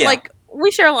that. Yeah. Like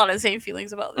we share a lot of the same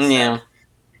feelings about this. Yeah.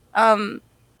 Stuff.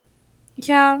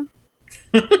 Yeah.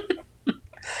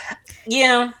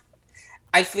 Yeah.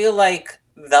 I feel like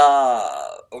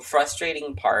the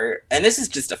frustrating part, and this is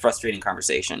just a frustrating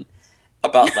conversation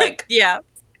about like yeah.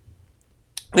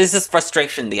 This is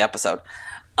frustration. The episode,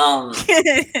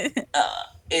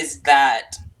 is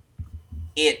that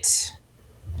it's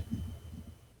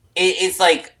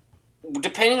like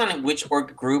depending on which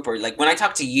org group or like when I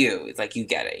talk to you, it's like you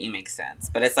get it, you make sense.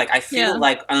 But it's like I feel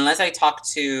like unless I talk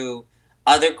to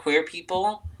other queer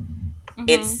people,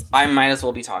 it's I might as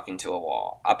well be talking to a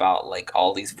wall about like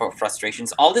all these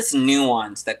frustrations, all this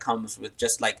nuance that comes with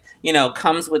just like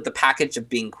comes with the package of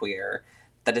being queer.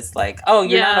 That it's like, oh,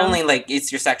 you're not only like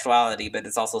it's your sexuality, but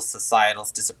it's also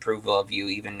societal's disapproval of you,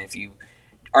 even if you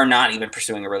are not even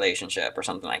pursuing a relationship or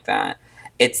something like that.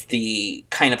 It's the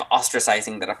kind of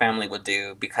ostracizing that a family would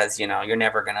do because you're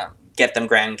never gonna get them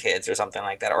grandkids or something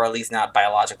like that, or at least not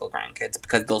biological grandkids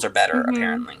because those are better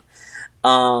apparently.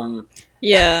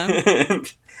 Yeah.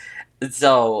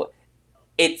 So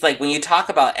it's like when you talk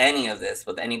about any of this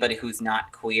with anybody who's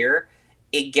not queer,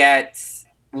 it gets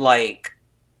like.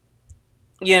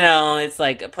 It's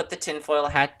like, put the tinfoil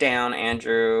hat down,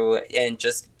 Andrew, and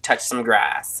just touch some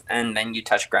grass. And then you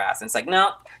touch grass. And it's like,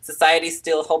 no, society's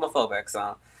still homophobic,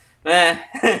 so.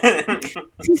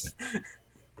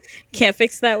 Can't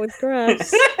fix that with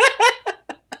grass.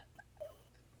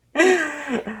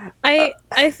 I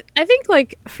think,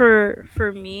 like, for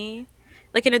me,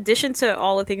 like, in addition to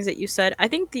all the things that you said, I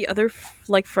think the other,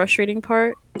 like, frustrating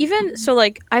part, even, so,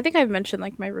 like, I think I've mentioned,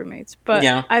 like, my roommates, but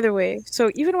either way,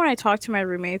 so even when I talk to my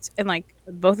roommates, and, like,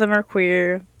 both of them are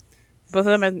queer, both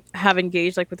of them have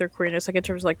engaged, like, with their queerness, like, in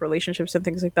terms of, like, relationships and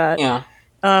things like that,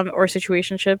 or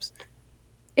situationships,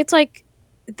 it's, like,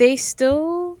 they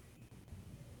still,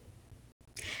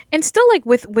 and still, like,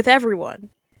 with everyone,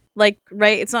 Like,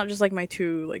 right? It's not just like my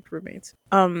two like roommates.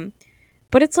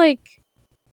 But it's like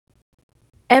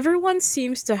everyone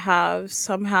seems to have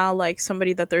somehow like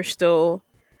somebody that they're still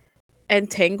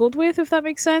entangled with, if that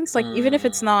makes sense. Like even if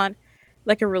it's not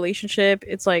like a relationship,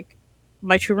 it's like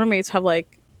my two roommates have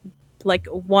like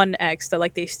one ex that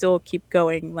like they still keep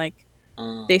going, like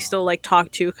they still like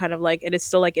talk to, kind of like, and it's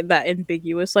still like in that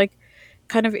ambiguous like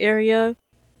kind of area.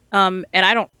 And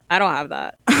I don't have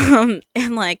that.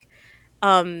 And like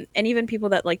and even people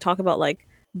that like talk about like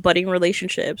budding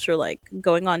relationships or like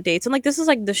going on dates, and like this is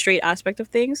like the straight aspect of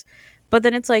things, but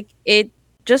then it's like it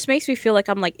just makes me feel like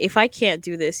I'm like, if I can't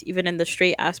do this even in the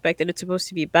straight aspect and it's supposed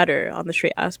to be better on the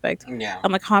straight aspect,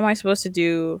 I'm like, how am I supposed to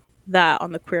do that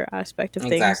on the queer aspect of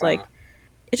things? Like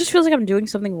it just feels like I'm doing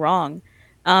something wrong.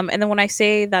 And then when I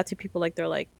say that to people, like they're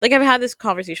like I've had this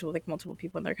conversation with like multiple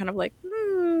people and they're kind of like,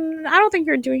 I don't think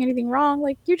you're doing anything wrong,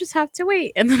 like you just have to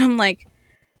wait. And then I'm like,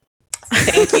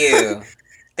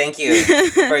 Thank you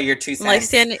for your 2 cents. Like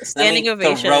standing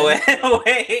ovation. Throw it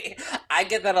away. I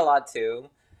get that a lot too.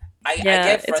 I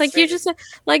get frustrated. It's like you just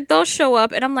like they'll show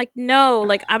up and I'm like, no,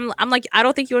 like I'm like, I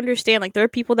don't think you understand. Like there are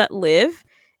people that live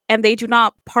and they do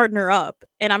not partner up,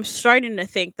 and I'm starting to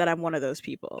think that I'm one of those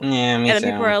people. Yeah, me and then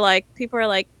too. people are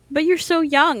like, but you're so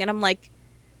young, and I'm like,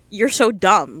 you're so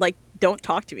dumb. Like don't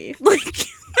talk to me. Like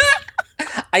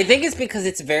I think it's because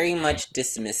it's very much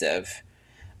dismissive.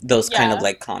 Those kind of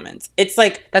like comments. It's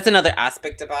like that's another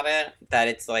aspect about it, that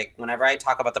it's like whenever I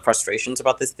talk about the frustrations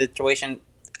about this situation,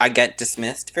 I get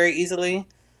dismissed very easily.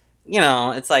 You know,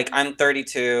 it's like I'm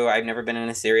 32, I've never been in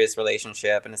a serious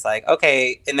relationship, and it's like,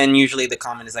 okay, and then usually the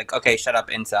comment is like, okay, shut up,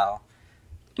 incel,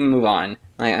 move on.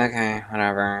 Like, okay,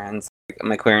 whatever. And it's like,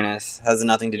 my queerness has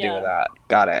nothing to do with that.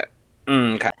 Got it.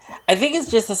 Okay. I think it's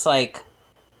just this like,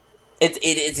 it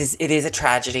is a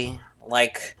tragedy.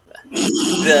 Like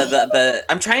the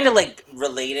I'm trying to like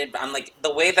relate it, but I'm like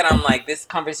the way that I'm like this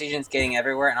conversation's getting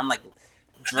everywhere, and I'm like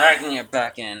dragging it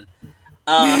back in.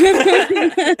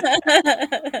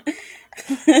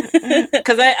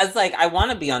 Because I like I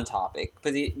want to be on topic,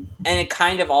 and it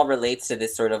kind of all relates to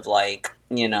this sort of like,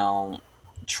 you know,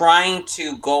 trying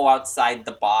to go outside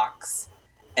the box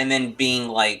and then being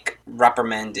like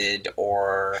reprimanded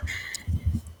or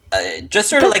just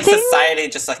sort of like society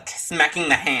just like smacking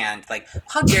the hand, like,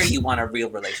 how dare you want a real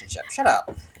relationship? Shut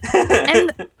up.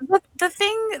 And the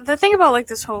thing about like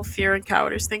this whole fear and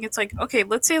cowardice thing, it's like, okay,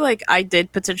 let's say like I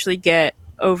did potentially get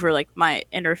over like my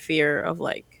inner fear of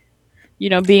like, you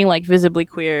know, being like visibly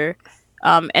queer,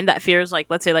 and that fear is like,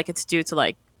 let's say like it's due to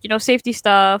like, you know, safety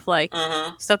stuff, like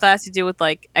stuff that has to do with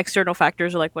like external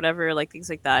factors or like whatever, like things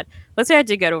like that. Let's say I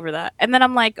did get over that, and then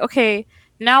I'm like, okay,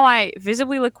 now I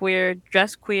visibly look queer,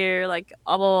 dress queer, like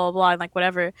blah blah blah, and like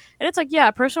whatever. And it's like, yeah,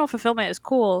 personal fulfillment is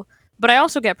cool, but I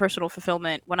also get personal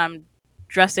fulfillment when I'm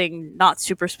dressing not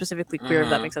super specifically queer, if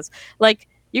that makes sense. Like,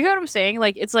 you get what I'm saying?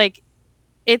 Like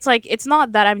it's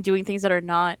not that I'm doing things that are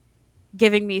not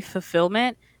giving me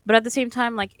fulfillment, but at the same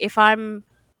time, like if I'm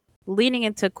leaning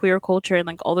into queer culture and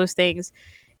like all those things,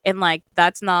 and like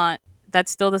that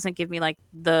still doesn't give me like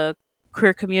the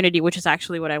queer community, which is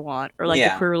actually what I want, or like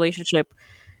the queer relationship,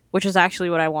 which is actually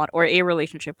what I want, or a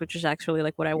relationship, which is actually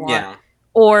like what I want,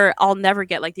 or I'll never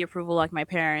get like the approval like my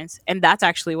parents, and that's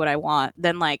actually what I want,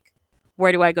 then like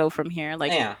where do I go from here?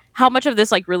 Like how much of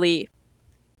this like really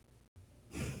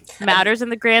matters in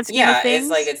the grand scheme of things?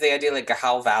 It's the idea like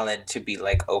how valid to be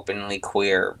like openly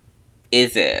queer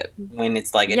is it when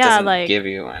it's like it doesn't like, give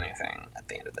you anything at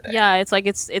the end of the day. Yeah, it's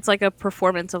like a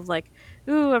performance of like,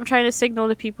 ooh, I'm trying to signal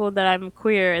to people that I'm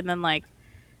queer, and then like,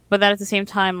 but then at the same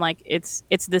time, like it's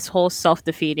this whole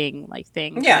self-defeating like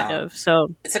thing, kind of.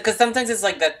 So because sometimes it's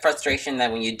like that frustration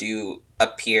that when you do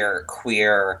appear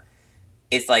queer,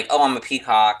 it's like, oh, I'm a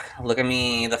peacock, look at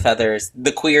me, the feathers,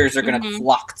 the queers are gonna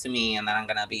flock to me, and then I'm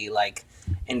gonna be like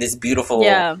in this beautiful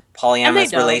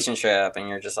polyamorous relationship, and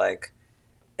you're just like,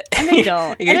 and they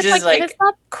don't. You're and just like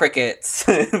not... crickets.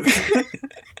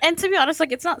 And to be honest,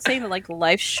 like it's not saying that like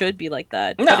life should be like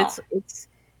that. No. But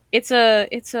it's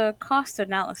a cost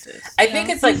analysis. I think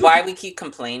it's like why we keep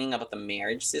complaining about the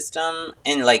marriage system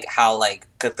and like how like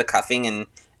the cuffing and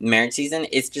marriage season.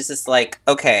 It's just like,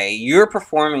 okay, you're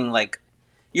performing like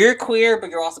you're queer,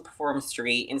 but you're also performing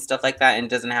straight and stuff like that, and it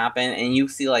doesn't happen. And you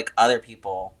see like other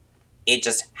people, it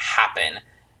just happen.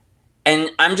 And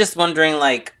I'm just wondering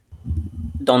like,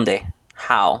 donde?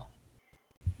 How?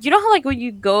 You know how like when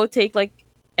you go take like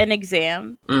an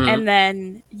exam and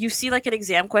then you see like an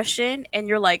exam question and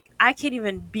you're like, I can't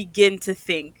even begin to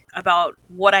think about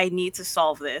what I need to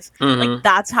solve this. Like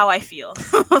that's how I feel.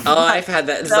 Oh, I've had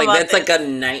that. It's like that's like a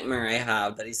nightmare I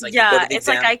have. That he's like, yeah, it's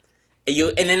exam, like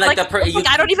And then like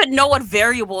I don't even know what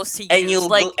variables to use.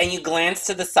 And you glance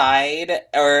to the side,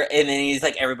 and then he's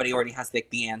like, everybody already has like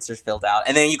the answers filled out,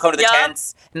 and then you go to the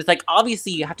tents, and it's like,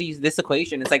 obviously you have to use this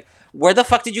equation. It's like, where the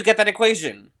fuck did you get that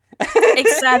equation?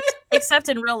 except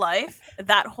in real life,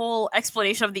 that whole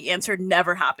explanation of the answer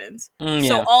never happens. Yeah.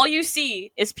 So all you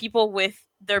see is people with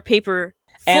their paper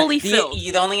fully filled.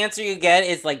 The only answer you get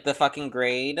is like the fucking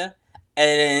grade.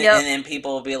 And then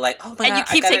people will be like, oh my God. And you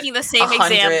keep taking the same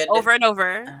 100. exam over and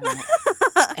over.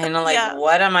 And I'm like,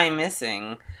 what am I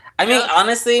missing? I mean,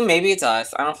 honestly, maybe it's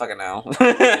us. I don't fucking know.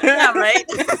 Yeah, right?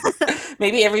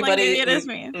 Maybe everybody... Maybe it is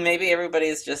me. Maybe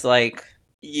everybody's just like...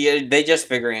 Yeah, they just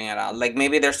figuring it out. Like,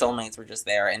 maybe their soulmates were just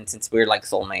there, and since we're like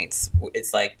soulmates,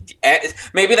 it's like...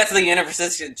 Maybe that's the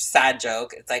universe's sad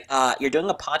joke. It's like, you're doing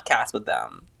a podcast with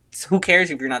them. Who cares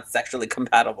if you're not sexually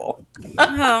compatible?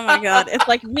 Oh my God. It's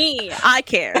like me. I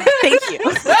care. Thank you.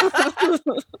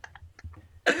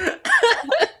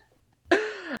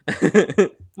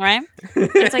 Right?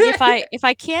 It's like if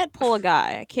I can't pull a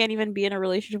guy, I can't even be in a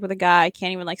relationship with a guy, I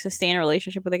can't even like sustain a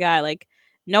relationship with a guy, like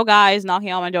no guy is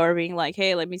knocking on my door being like,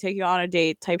 hey, let me take you on a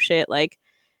date type shit. Like,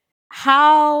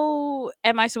 how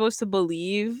am I supposed to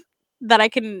believe that I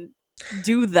can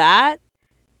do that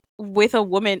with a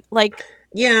woman? Like,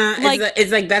 yeah,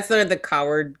 it's like that's where the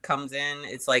coward comes in.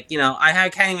 It's like, I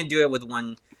can't even do it with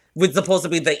supposed to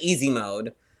be the easy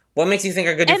mode. What makes you think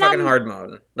I could do fucking hard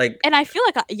mode? Like, and I feel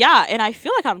like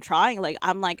I'm trying. Like,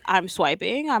 I'm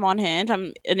swiping. I'm on Hinge.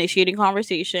 I'm initiating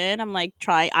conversation. I'm like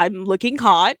I'm looking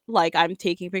hot. Like, I'm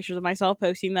taking pictures of myself,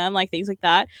 posting them, like things like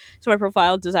that. So my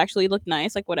profile does actually look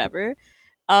nice. Like, whatever.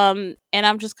 And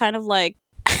I'm just kind of like,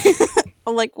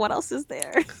 like, what else is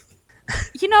there?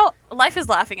 Life is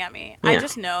laughing at me. Yeah. I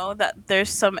just know that there's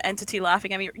some entity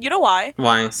laughing at me. You know why?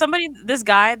 Why? This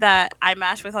guy that I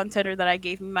matched with on Tinder that I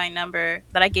gave him my number,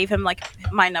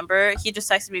 he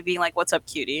just texted me being like, "What's up,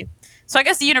 cutie?" So I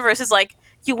guess the universe is like,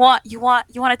 you want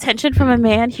attention from a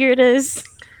man? Here it is.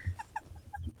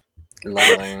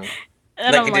 Lovely.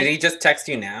 Like, did he just text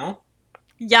you now?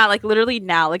 Yeah, like literally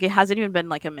now. Like, it hasn't even been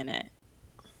like a minute.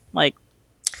 Like,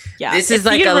 yeah. This is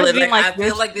like I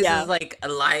feel like this is like a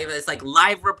live. It's like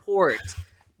live report.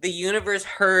 The universe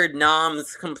heard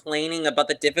Noms complaining about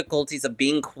the difficulties of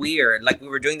being queer. Like, we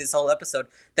were doing this whole episode.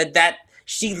 That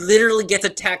she literally gets a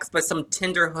text by some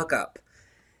Tinder hookup.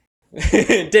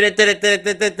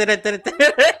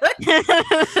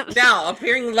 Now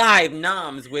appearing live,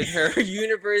 Noms with her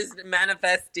universe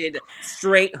manifested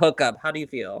straight hookup. How do you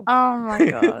feel? Oh my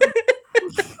God.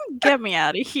 Get me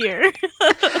out of here.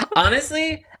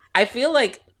 Honestly, I feel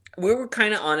like we were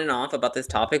kind of on and off about this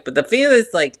topic, but the feel is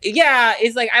like,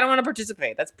 it's like, I don't want to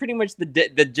participate. That's pretty much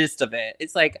the gist of it.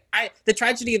 It's like, the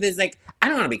tragedy of it is like, I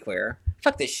don't want to be queer.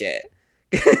 Fuck this shit.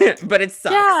 But it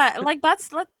sucks. Yeah, like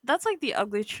that's like the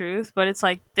ugly truth, but it's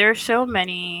like there's so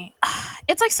many.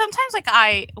 It's like sometimes like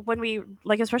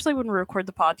especially when we record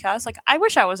the podcast, like I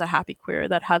wish I was a happy queer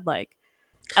that had like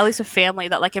at least a family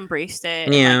that like embraced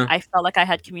it. Yeah. And, like, I felt like I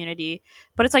had community,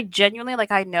 but it's like genuinely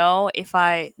like I know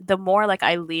the more like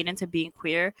I lean into being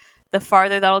queer, the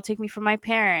farther that'll take me from my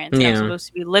parents. Yeah. I'm supposed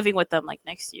to be living with them like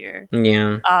next year.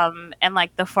 Yeah. And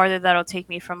like the farther that'll take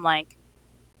me from like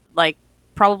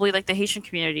probably like the Haitian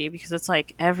community, because it's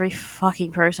like every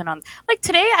fucking person on like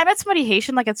today I met somebody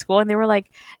Haitian like at school and they were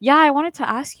like, yeah, I wanted to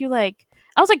ask you, like,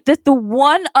 I was like, the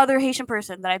one other Haitian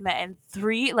person that I met in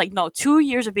 2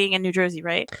 years of being in New Jersey,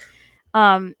 right?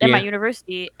 In my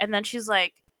university. And then she's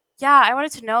like, yeah, I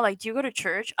wanted to know, like, do you go to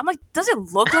church? I'm like, does it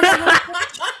look like you go to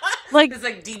church? Like, it's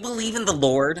like, do you believe in the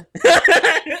Lord?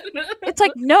 It's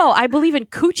like, no, I believe in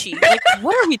coochie. Like,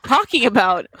 what are we talking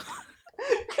about?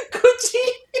 Coochie?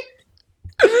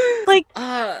 Like,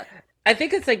 I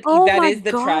think it's like, that is the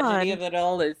tragedy of it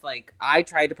all. Is like, I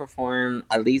tried to perform,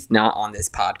 at least not on this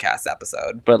podcast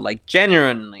episode, but like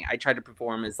genuinely, I tried to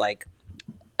perform as like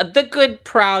the good,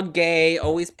 proud gay,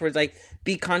 always like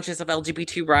be conscious of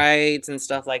LGBT rights and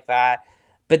stuff like that.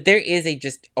 But there is a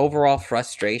just overall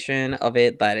frustration of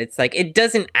it that it's like, it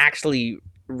doesn't actually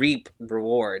reap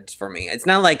rewards for me. It's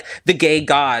not like the gay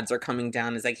gods are coming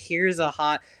down. It's like, here's a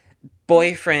hot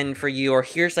boyfriend for you, or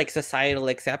here's like societal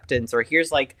acceptance, or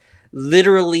here's like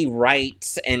literally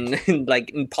rights and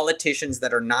like politicians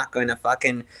that are not going to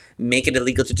fucking make it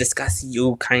illegal to discuss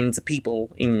you kinds of people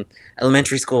in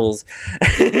elementary schools.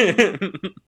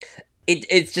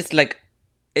 It's just like,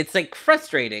 it's like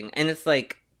frustrating. And it's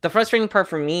like, the frustrating part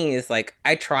for me is like,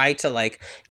 I try to like,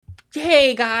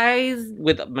 hey guys,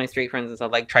 with my straight friends and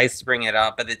stuff, like tries to bring it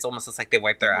up, but it's almost just like they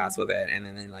wipe their ass with it. And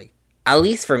then they like, at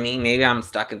least for me, maybe I'm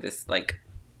stuck in this like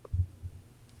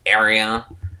area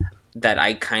that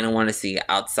I kind of want to see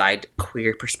outside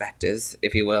queer perspectives,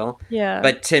 if you will. Yeah.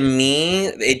 But to me,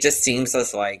 it just seems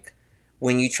as like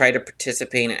when you try to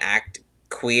participate and act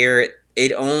queer,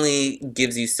 it only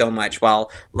gives you so much.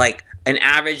 While like an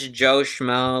average Joe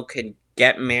Schmo could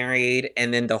get married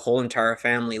and then the whole entire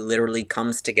family literally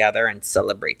comes together and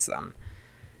celebrates them.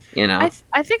 You know?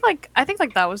 I think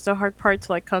that was the hard part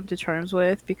to like come to terms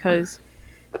with, because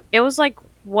it was like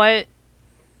what,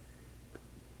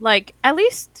 like, at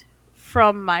least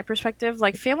from my perspective,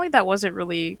 like family that wasn't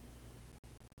really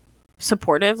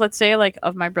supportive, let's say, like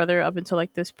of my brother up until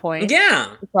like this point.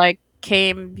 Yeah. Like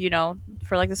came, you know,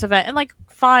 for like this event, and like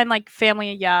fine, like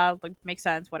family, yeah, like makes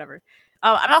sense, whatever.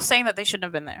 I'm not saying that they shouldn't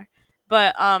have been there,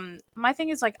 but my thing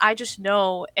is like I just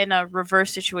know in a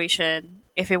reverse situation,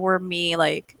 if it were me,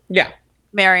 like Yeah.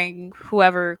 marrying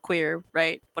whoever queer,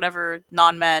 right, whatever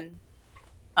non-men,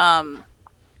 I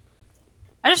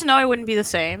just know it wouldn't be the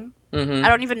same. Mm-hmm. I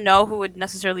don't even know who would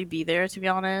necessarily be there, to be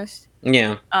honest.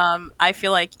 Yeah. I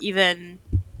feel like even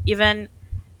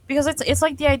because it's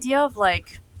like the idea of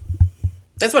like,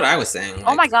 that's what I was saying. Like,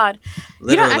 oh my god,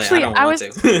 literally, you know, actually, I don't want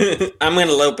to. I'm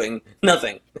eloping.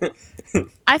 Nothing.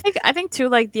 I think too,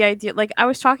 like the idea, like I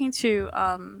was talking to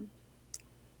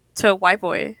White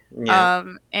Boy, Yeah.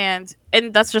 and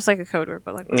that's just like a code word,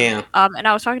 but like, Yeah. and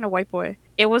I was talking to White Boy.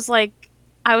 It was like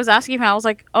I was asking him, I was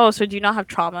like, oh, so do you not have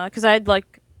trauma? Because I had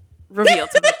like revealed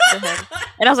to him,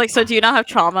 and I was like, so do you not have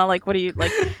trauma? Like, what do you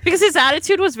like? Because his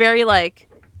attitude was very like,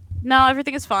 no,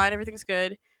 everything is fine, everything's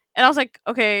good, and I was like,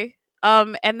 okay,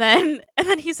 and then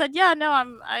he said, yeah, no,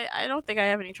 I don't think I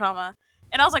have any trauma.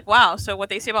 And I was like, wow, so what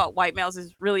they say about white males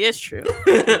really is true.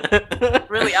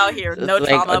 Really out here, no like,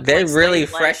 trauma. they're really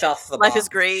fresh off the box. Life is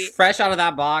great. Fresh out of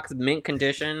that box, mint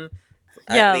condition.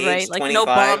 Yeah, right. Like 25. no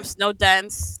bumps, no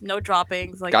dents, no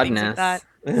droppings, like Goodness. things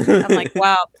like that. I'm like,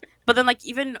 wow. But then like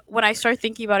even when I start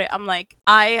thinking about it, I'm like,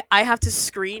 I have to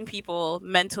screen people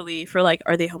mentally for like,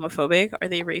 are they homophobic? Are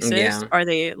they racist? Yeah. Are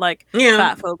they like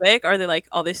Yeah. fatphobic? Are they like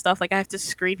all this stuff? Like I have to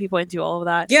screen people and do all of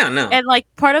that. Yeah, no. And like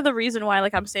part of the reason why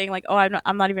like I'm saying like, oh,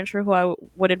 I'm not even sure who I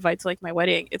would invite to like my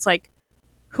wedding. It's like,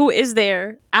 who is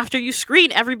there after you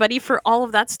screen everybody for all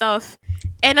of that stuff?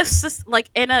 And like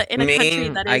in a Me, country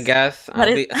that is, I guess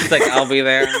I'll be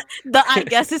there. The I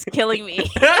guess is killing me.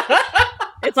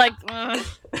 It's like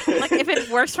if it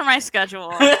works for my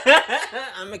schedule.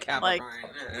 I'm a Capricorn.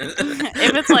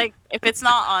 Like, if it's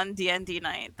not on D&D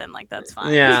night, then like that's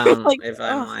fine. Yeah, like, if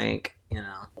I'm like, you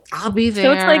know, I'll be there.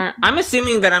 So it's like, I'm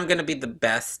assuming that I'm gonna be the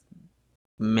best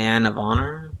man of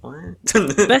honor. What?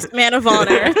 Best man of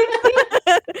honor.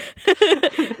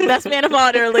 Best man of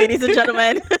honor, ladies and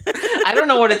gentlemen. I don't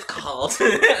know what it's called.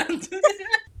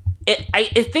 I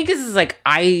think this is like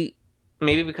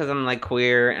maybe because I'm like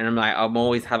queer and I'm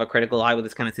always have a critical eye with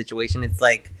this kind of situation. It's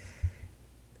like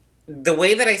the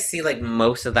way that I see like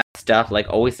most of that stuff, like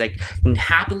always like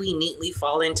happily neatly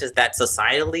fall into that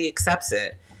societally accepts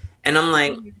it, and I'm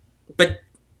like,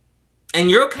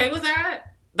 and you're okay with that?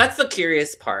 That's the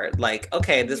curious part. Like,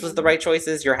 okay, this was the right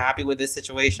choices. You're happy with this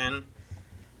situation.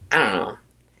 I don't know.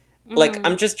 Like,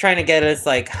 I'm just trying to get us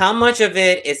like how much of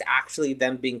it is actually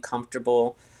them being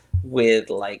comfortable with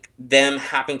like them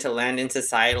having to land in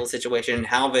societal situation, and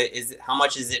how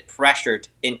much is it pressured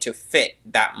into fit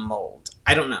that mold?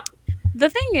 I don't know. The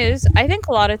thing is, I think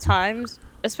a lot of times,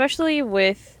 especially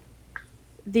with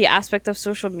the aspect of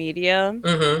social media,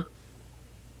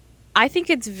 I think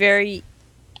it's very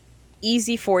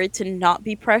easy for it to not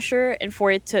be pressure and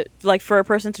for it to like for a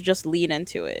person to just lean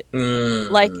into it.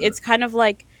 Like it's kind of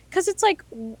like, because it's like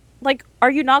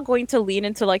are you not going to lean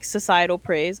into like societal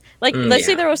praise? Like let's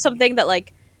say there was something that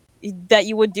like that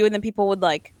you would do and then people would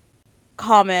like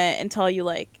comment and tell you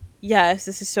like, yes,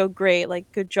 this is so great,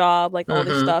 like good job, like all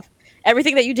this stuff,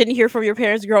 everything that you didn't hear from your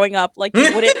parents growing up, like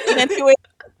you wouldn't lean into it.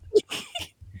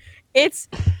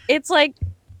 It's like,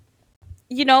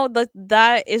 you know,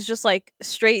 that is just like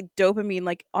straight dopamine,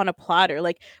 like on a platter.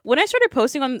 Like when I started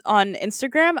posting on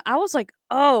Instagram, I was like,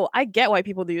 oh, I get why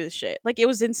people do this shit. Like it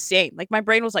was insane. Like my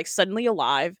brain was like suddenly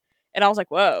alive, and I was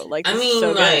like, whoa, like I this mean, is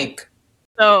so like good.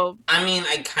 So I mean,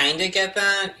 I kind of get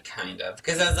that,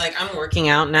 because I was like, I'm working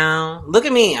out now. Look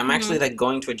at me, I'm actually like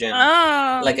going to a gym,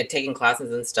 like taking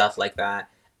classes and stuff like that.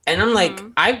 And I'm like,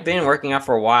 I've been working out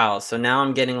for a while, so now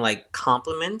I'm getting like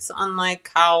compliments on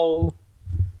like how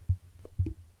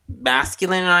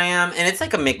masculine I am, and it's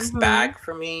like a mixed bag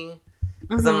for me,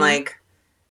 because I'm like,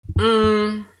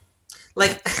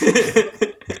 like,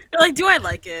 like, do I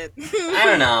like it? I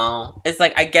don't know. It's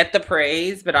like I get the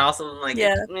praise, but also I'm like,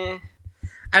 meh.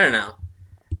 I don't know.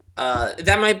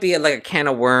 That might be like a can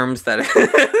of worms that.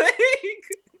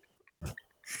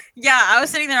 Yeah, I was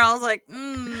sitting there. I was like,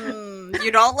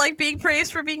 You don't like being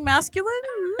praised for being masculine?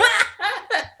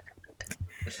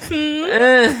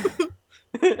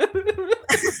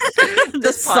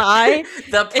 The sigh.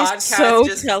 The podcast so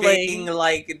just telling. being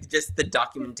like just the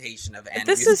documentation of Annie's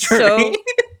This is journey. so.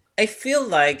 I feel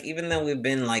like even though we've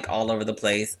been like all over the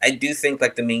place, I do think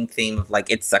like the main theme of like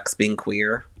it sucks being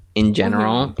queer in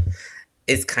general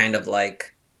is kind of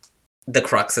like the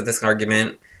crux of this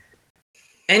argument.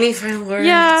 Any final words?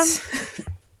 Yeah.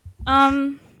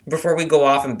 Before we go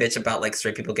off and bitch about like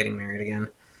straight people getting married again.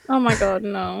 Oh my god,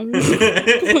 no.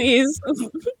 Please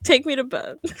take me to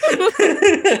bed.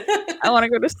 I want to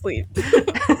go to sleep.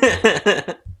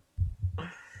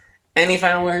 Any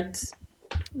final words?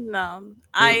 No.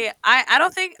 I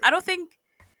don't think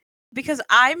because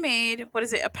I made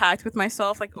a pact with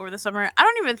myself like over the summer. I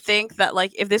don't even think that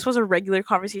like if this was a regular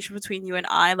conversation between you and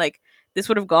I, like this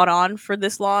would have gone on for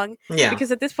this long. Yeah.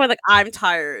 Because at this point, like I'm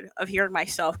tired of hearing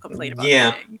myself complain about Yeah.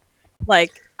 everything.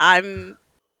 Like I'm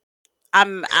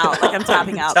out. Like I'm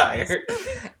tapping out. Tired.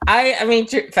 I mean,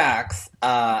 facts.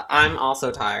 I'm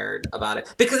also tired about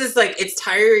it because it's like it's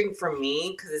tiring for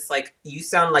me because it's like you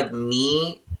sound like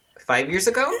me 5 years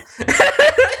ago.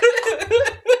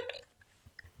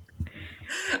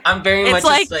 I'm very much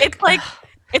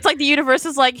It's like the universe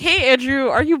is like, hey Andrew,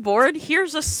 are you bored?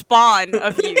 Here's a spawn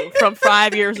of you from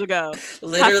 5 years ago.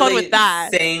 literally Have fun with that.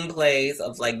 Same place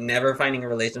of like never finding a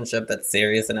relationship that's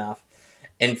serious enough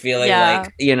and feeling Yeah.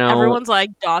 like, you know, Everyone's like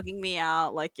dogging me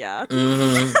out. Like, yeah.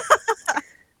 mhm.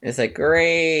 It's like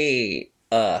great.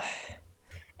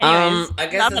 Anyways, I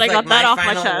guess now it's that I like got that my off my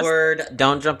final chest. word.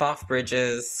 Don't jump off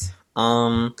bridges.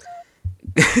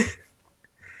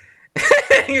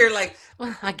 You're like,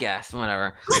 well, I guess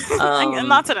whatever.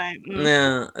 Not tonight.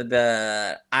 No,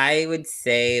 I would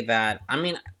say that. I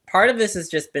mean, part of this has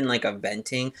just been like a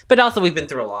venting, but also we've been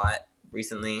through a lot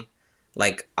recently.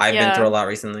 Like I've been Yeah. through a lot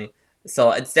recently,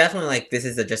 so it's definitely like this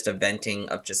is just a venting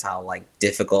of just how like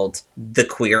difficult the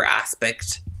queer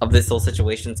aspect of this whole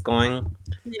situation's going.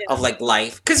 Yeah. Of like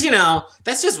life, because you know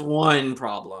that's just one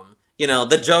problem. You know,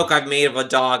 the joke I've made of a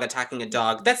dog attacking a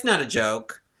dog, that's not a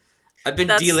joke. I've been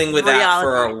That's dealing with that for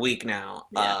reality. a week now.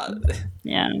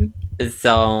 Yeah.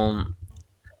 So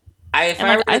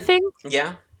I think.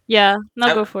 yeah, Yeah.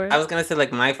 No, go for it. I was gonna say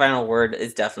like my final word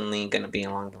is definitely gonna be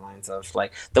along the lines of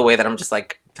like the way that I'm just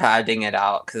like padding it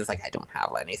out because it's like I don't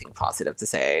have anything positive to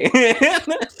say.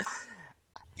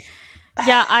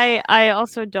 Yeah, I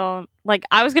also don't like.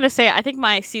 I was gonna say I think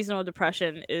my seasonal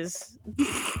depression is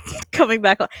coming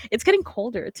back on. It's getting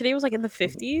colder. Today was like in the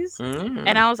 50s,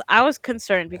 and I was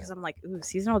concerned because I'm like, ooh,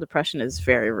 seasonal depression is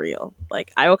very real.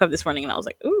 Like I woke up this morning and I was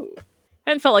like, ooh, I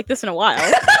hadn't felt like this in a while.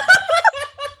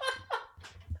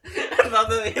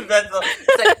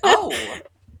 It's like, oh,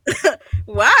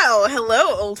 Wow,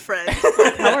 hello, old friend.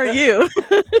 How are you?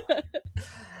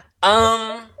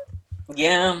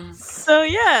 yeah, So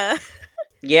yeah,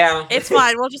 yeah. it's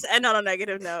fine. We'll just end on a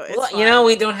negative note. It's Well, fine. you know,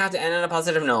 we don't have to end on a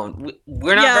positive note.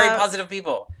 We're not very Yeah. positive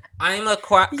people. I'm a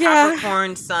Yeah.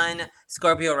 Capricorn Sun,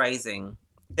 Scorpio rising.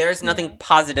 There's nothing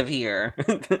positive here.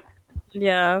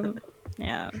 Yeah.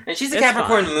 And she's a It's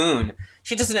Capricorn fine. moon.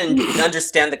 She doesn't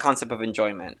understand the concept of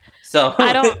enjoyment. So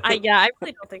I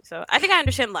really don't think so. I think I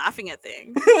understand laughing at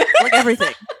things, like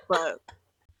everything, but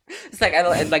it's like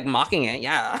I like mocking it,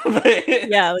 yeah.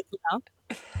 yeah, like, you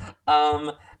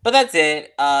know. But that's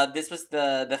it. This was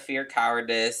the fear,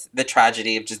 cowardice, the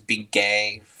tragedy of just being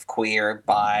gay, queer,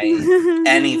 bi,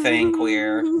 anything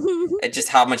queer. It just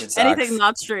how much it sucks. Anything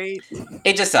not straight.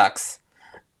 It just sucks.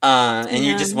 And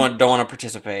you just Yeah. don't want to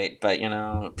participate, but you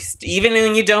know, even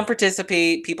when you don't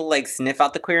participate, people like sniff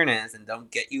out the queerness and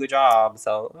don't get you a job.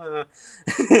 So,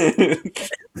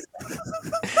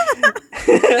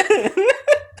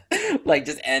 like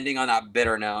just ending on that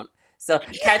bitter note. So,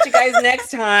 catch you guys next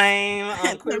time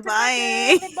on Queer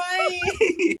Bye. Perspective.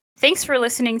 Bye. Thanks for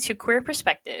listening to Queer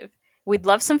Perspective. We'd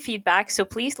love some feedback, so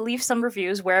please leave some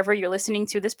reviews wherever you're listening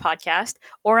to this podcast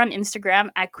or on Instagram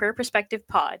at Queer Perspective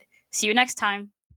Pod. See you next time.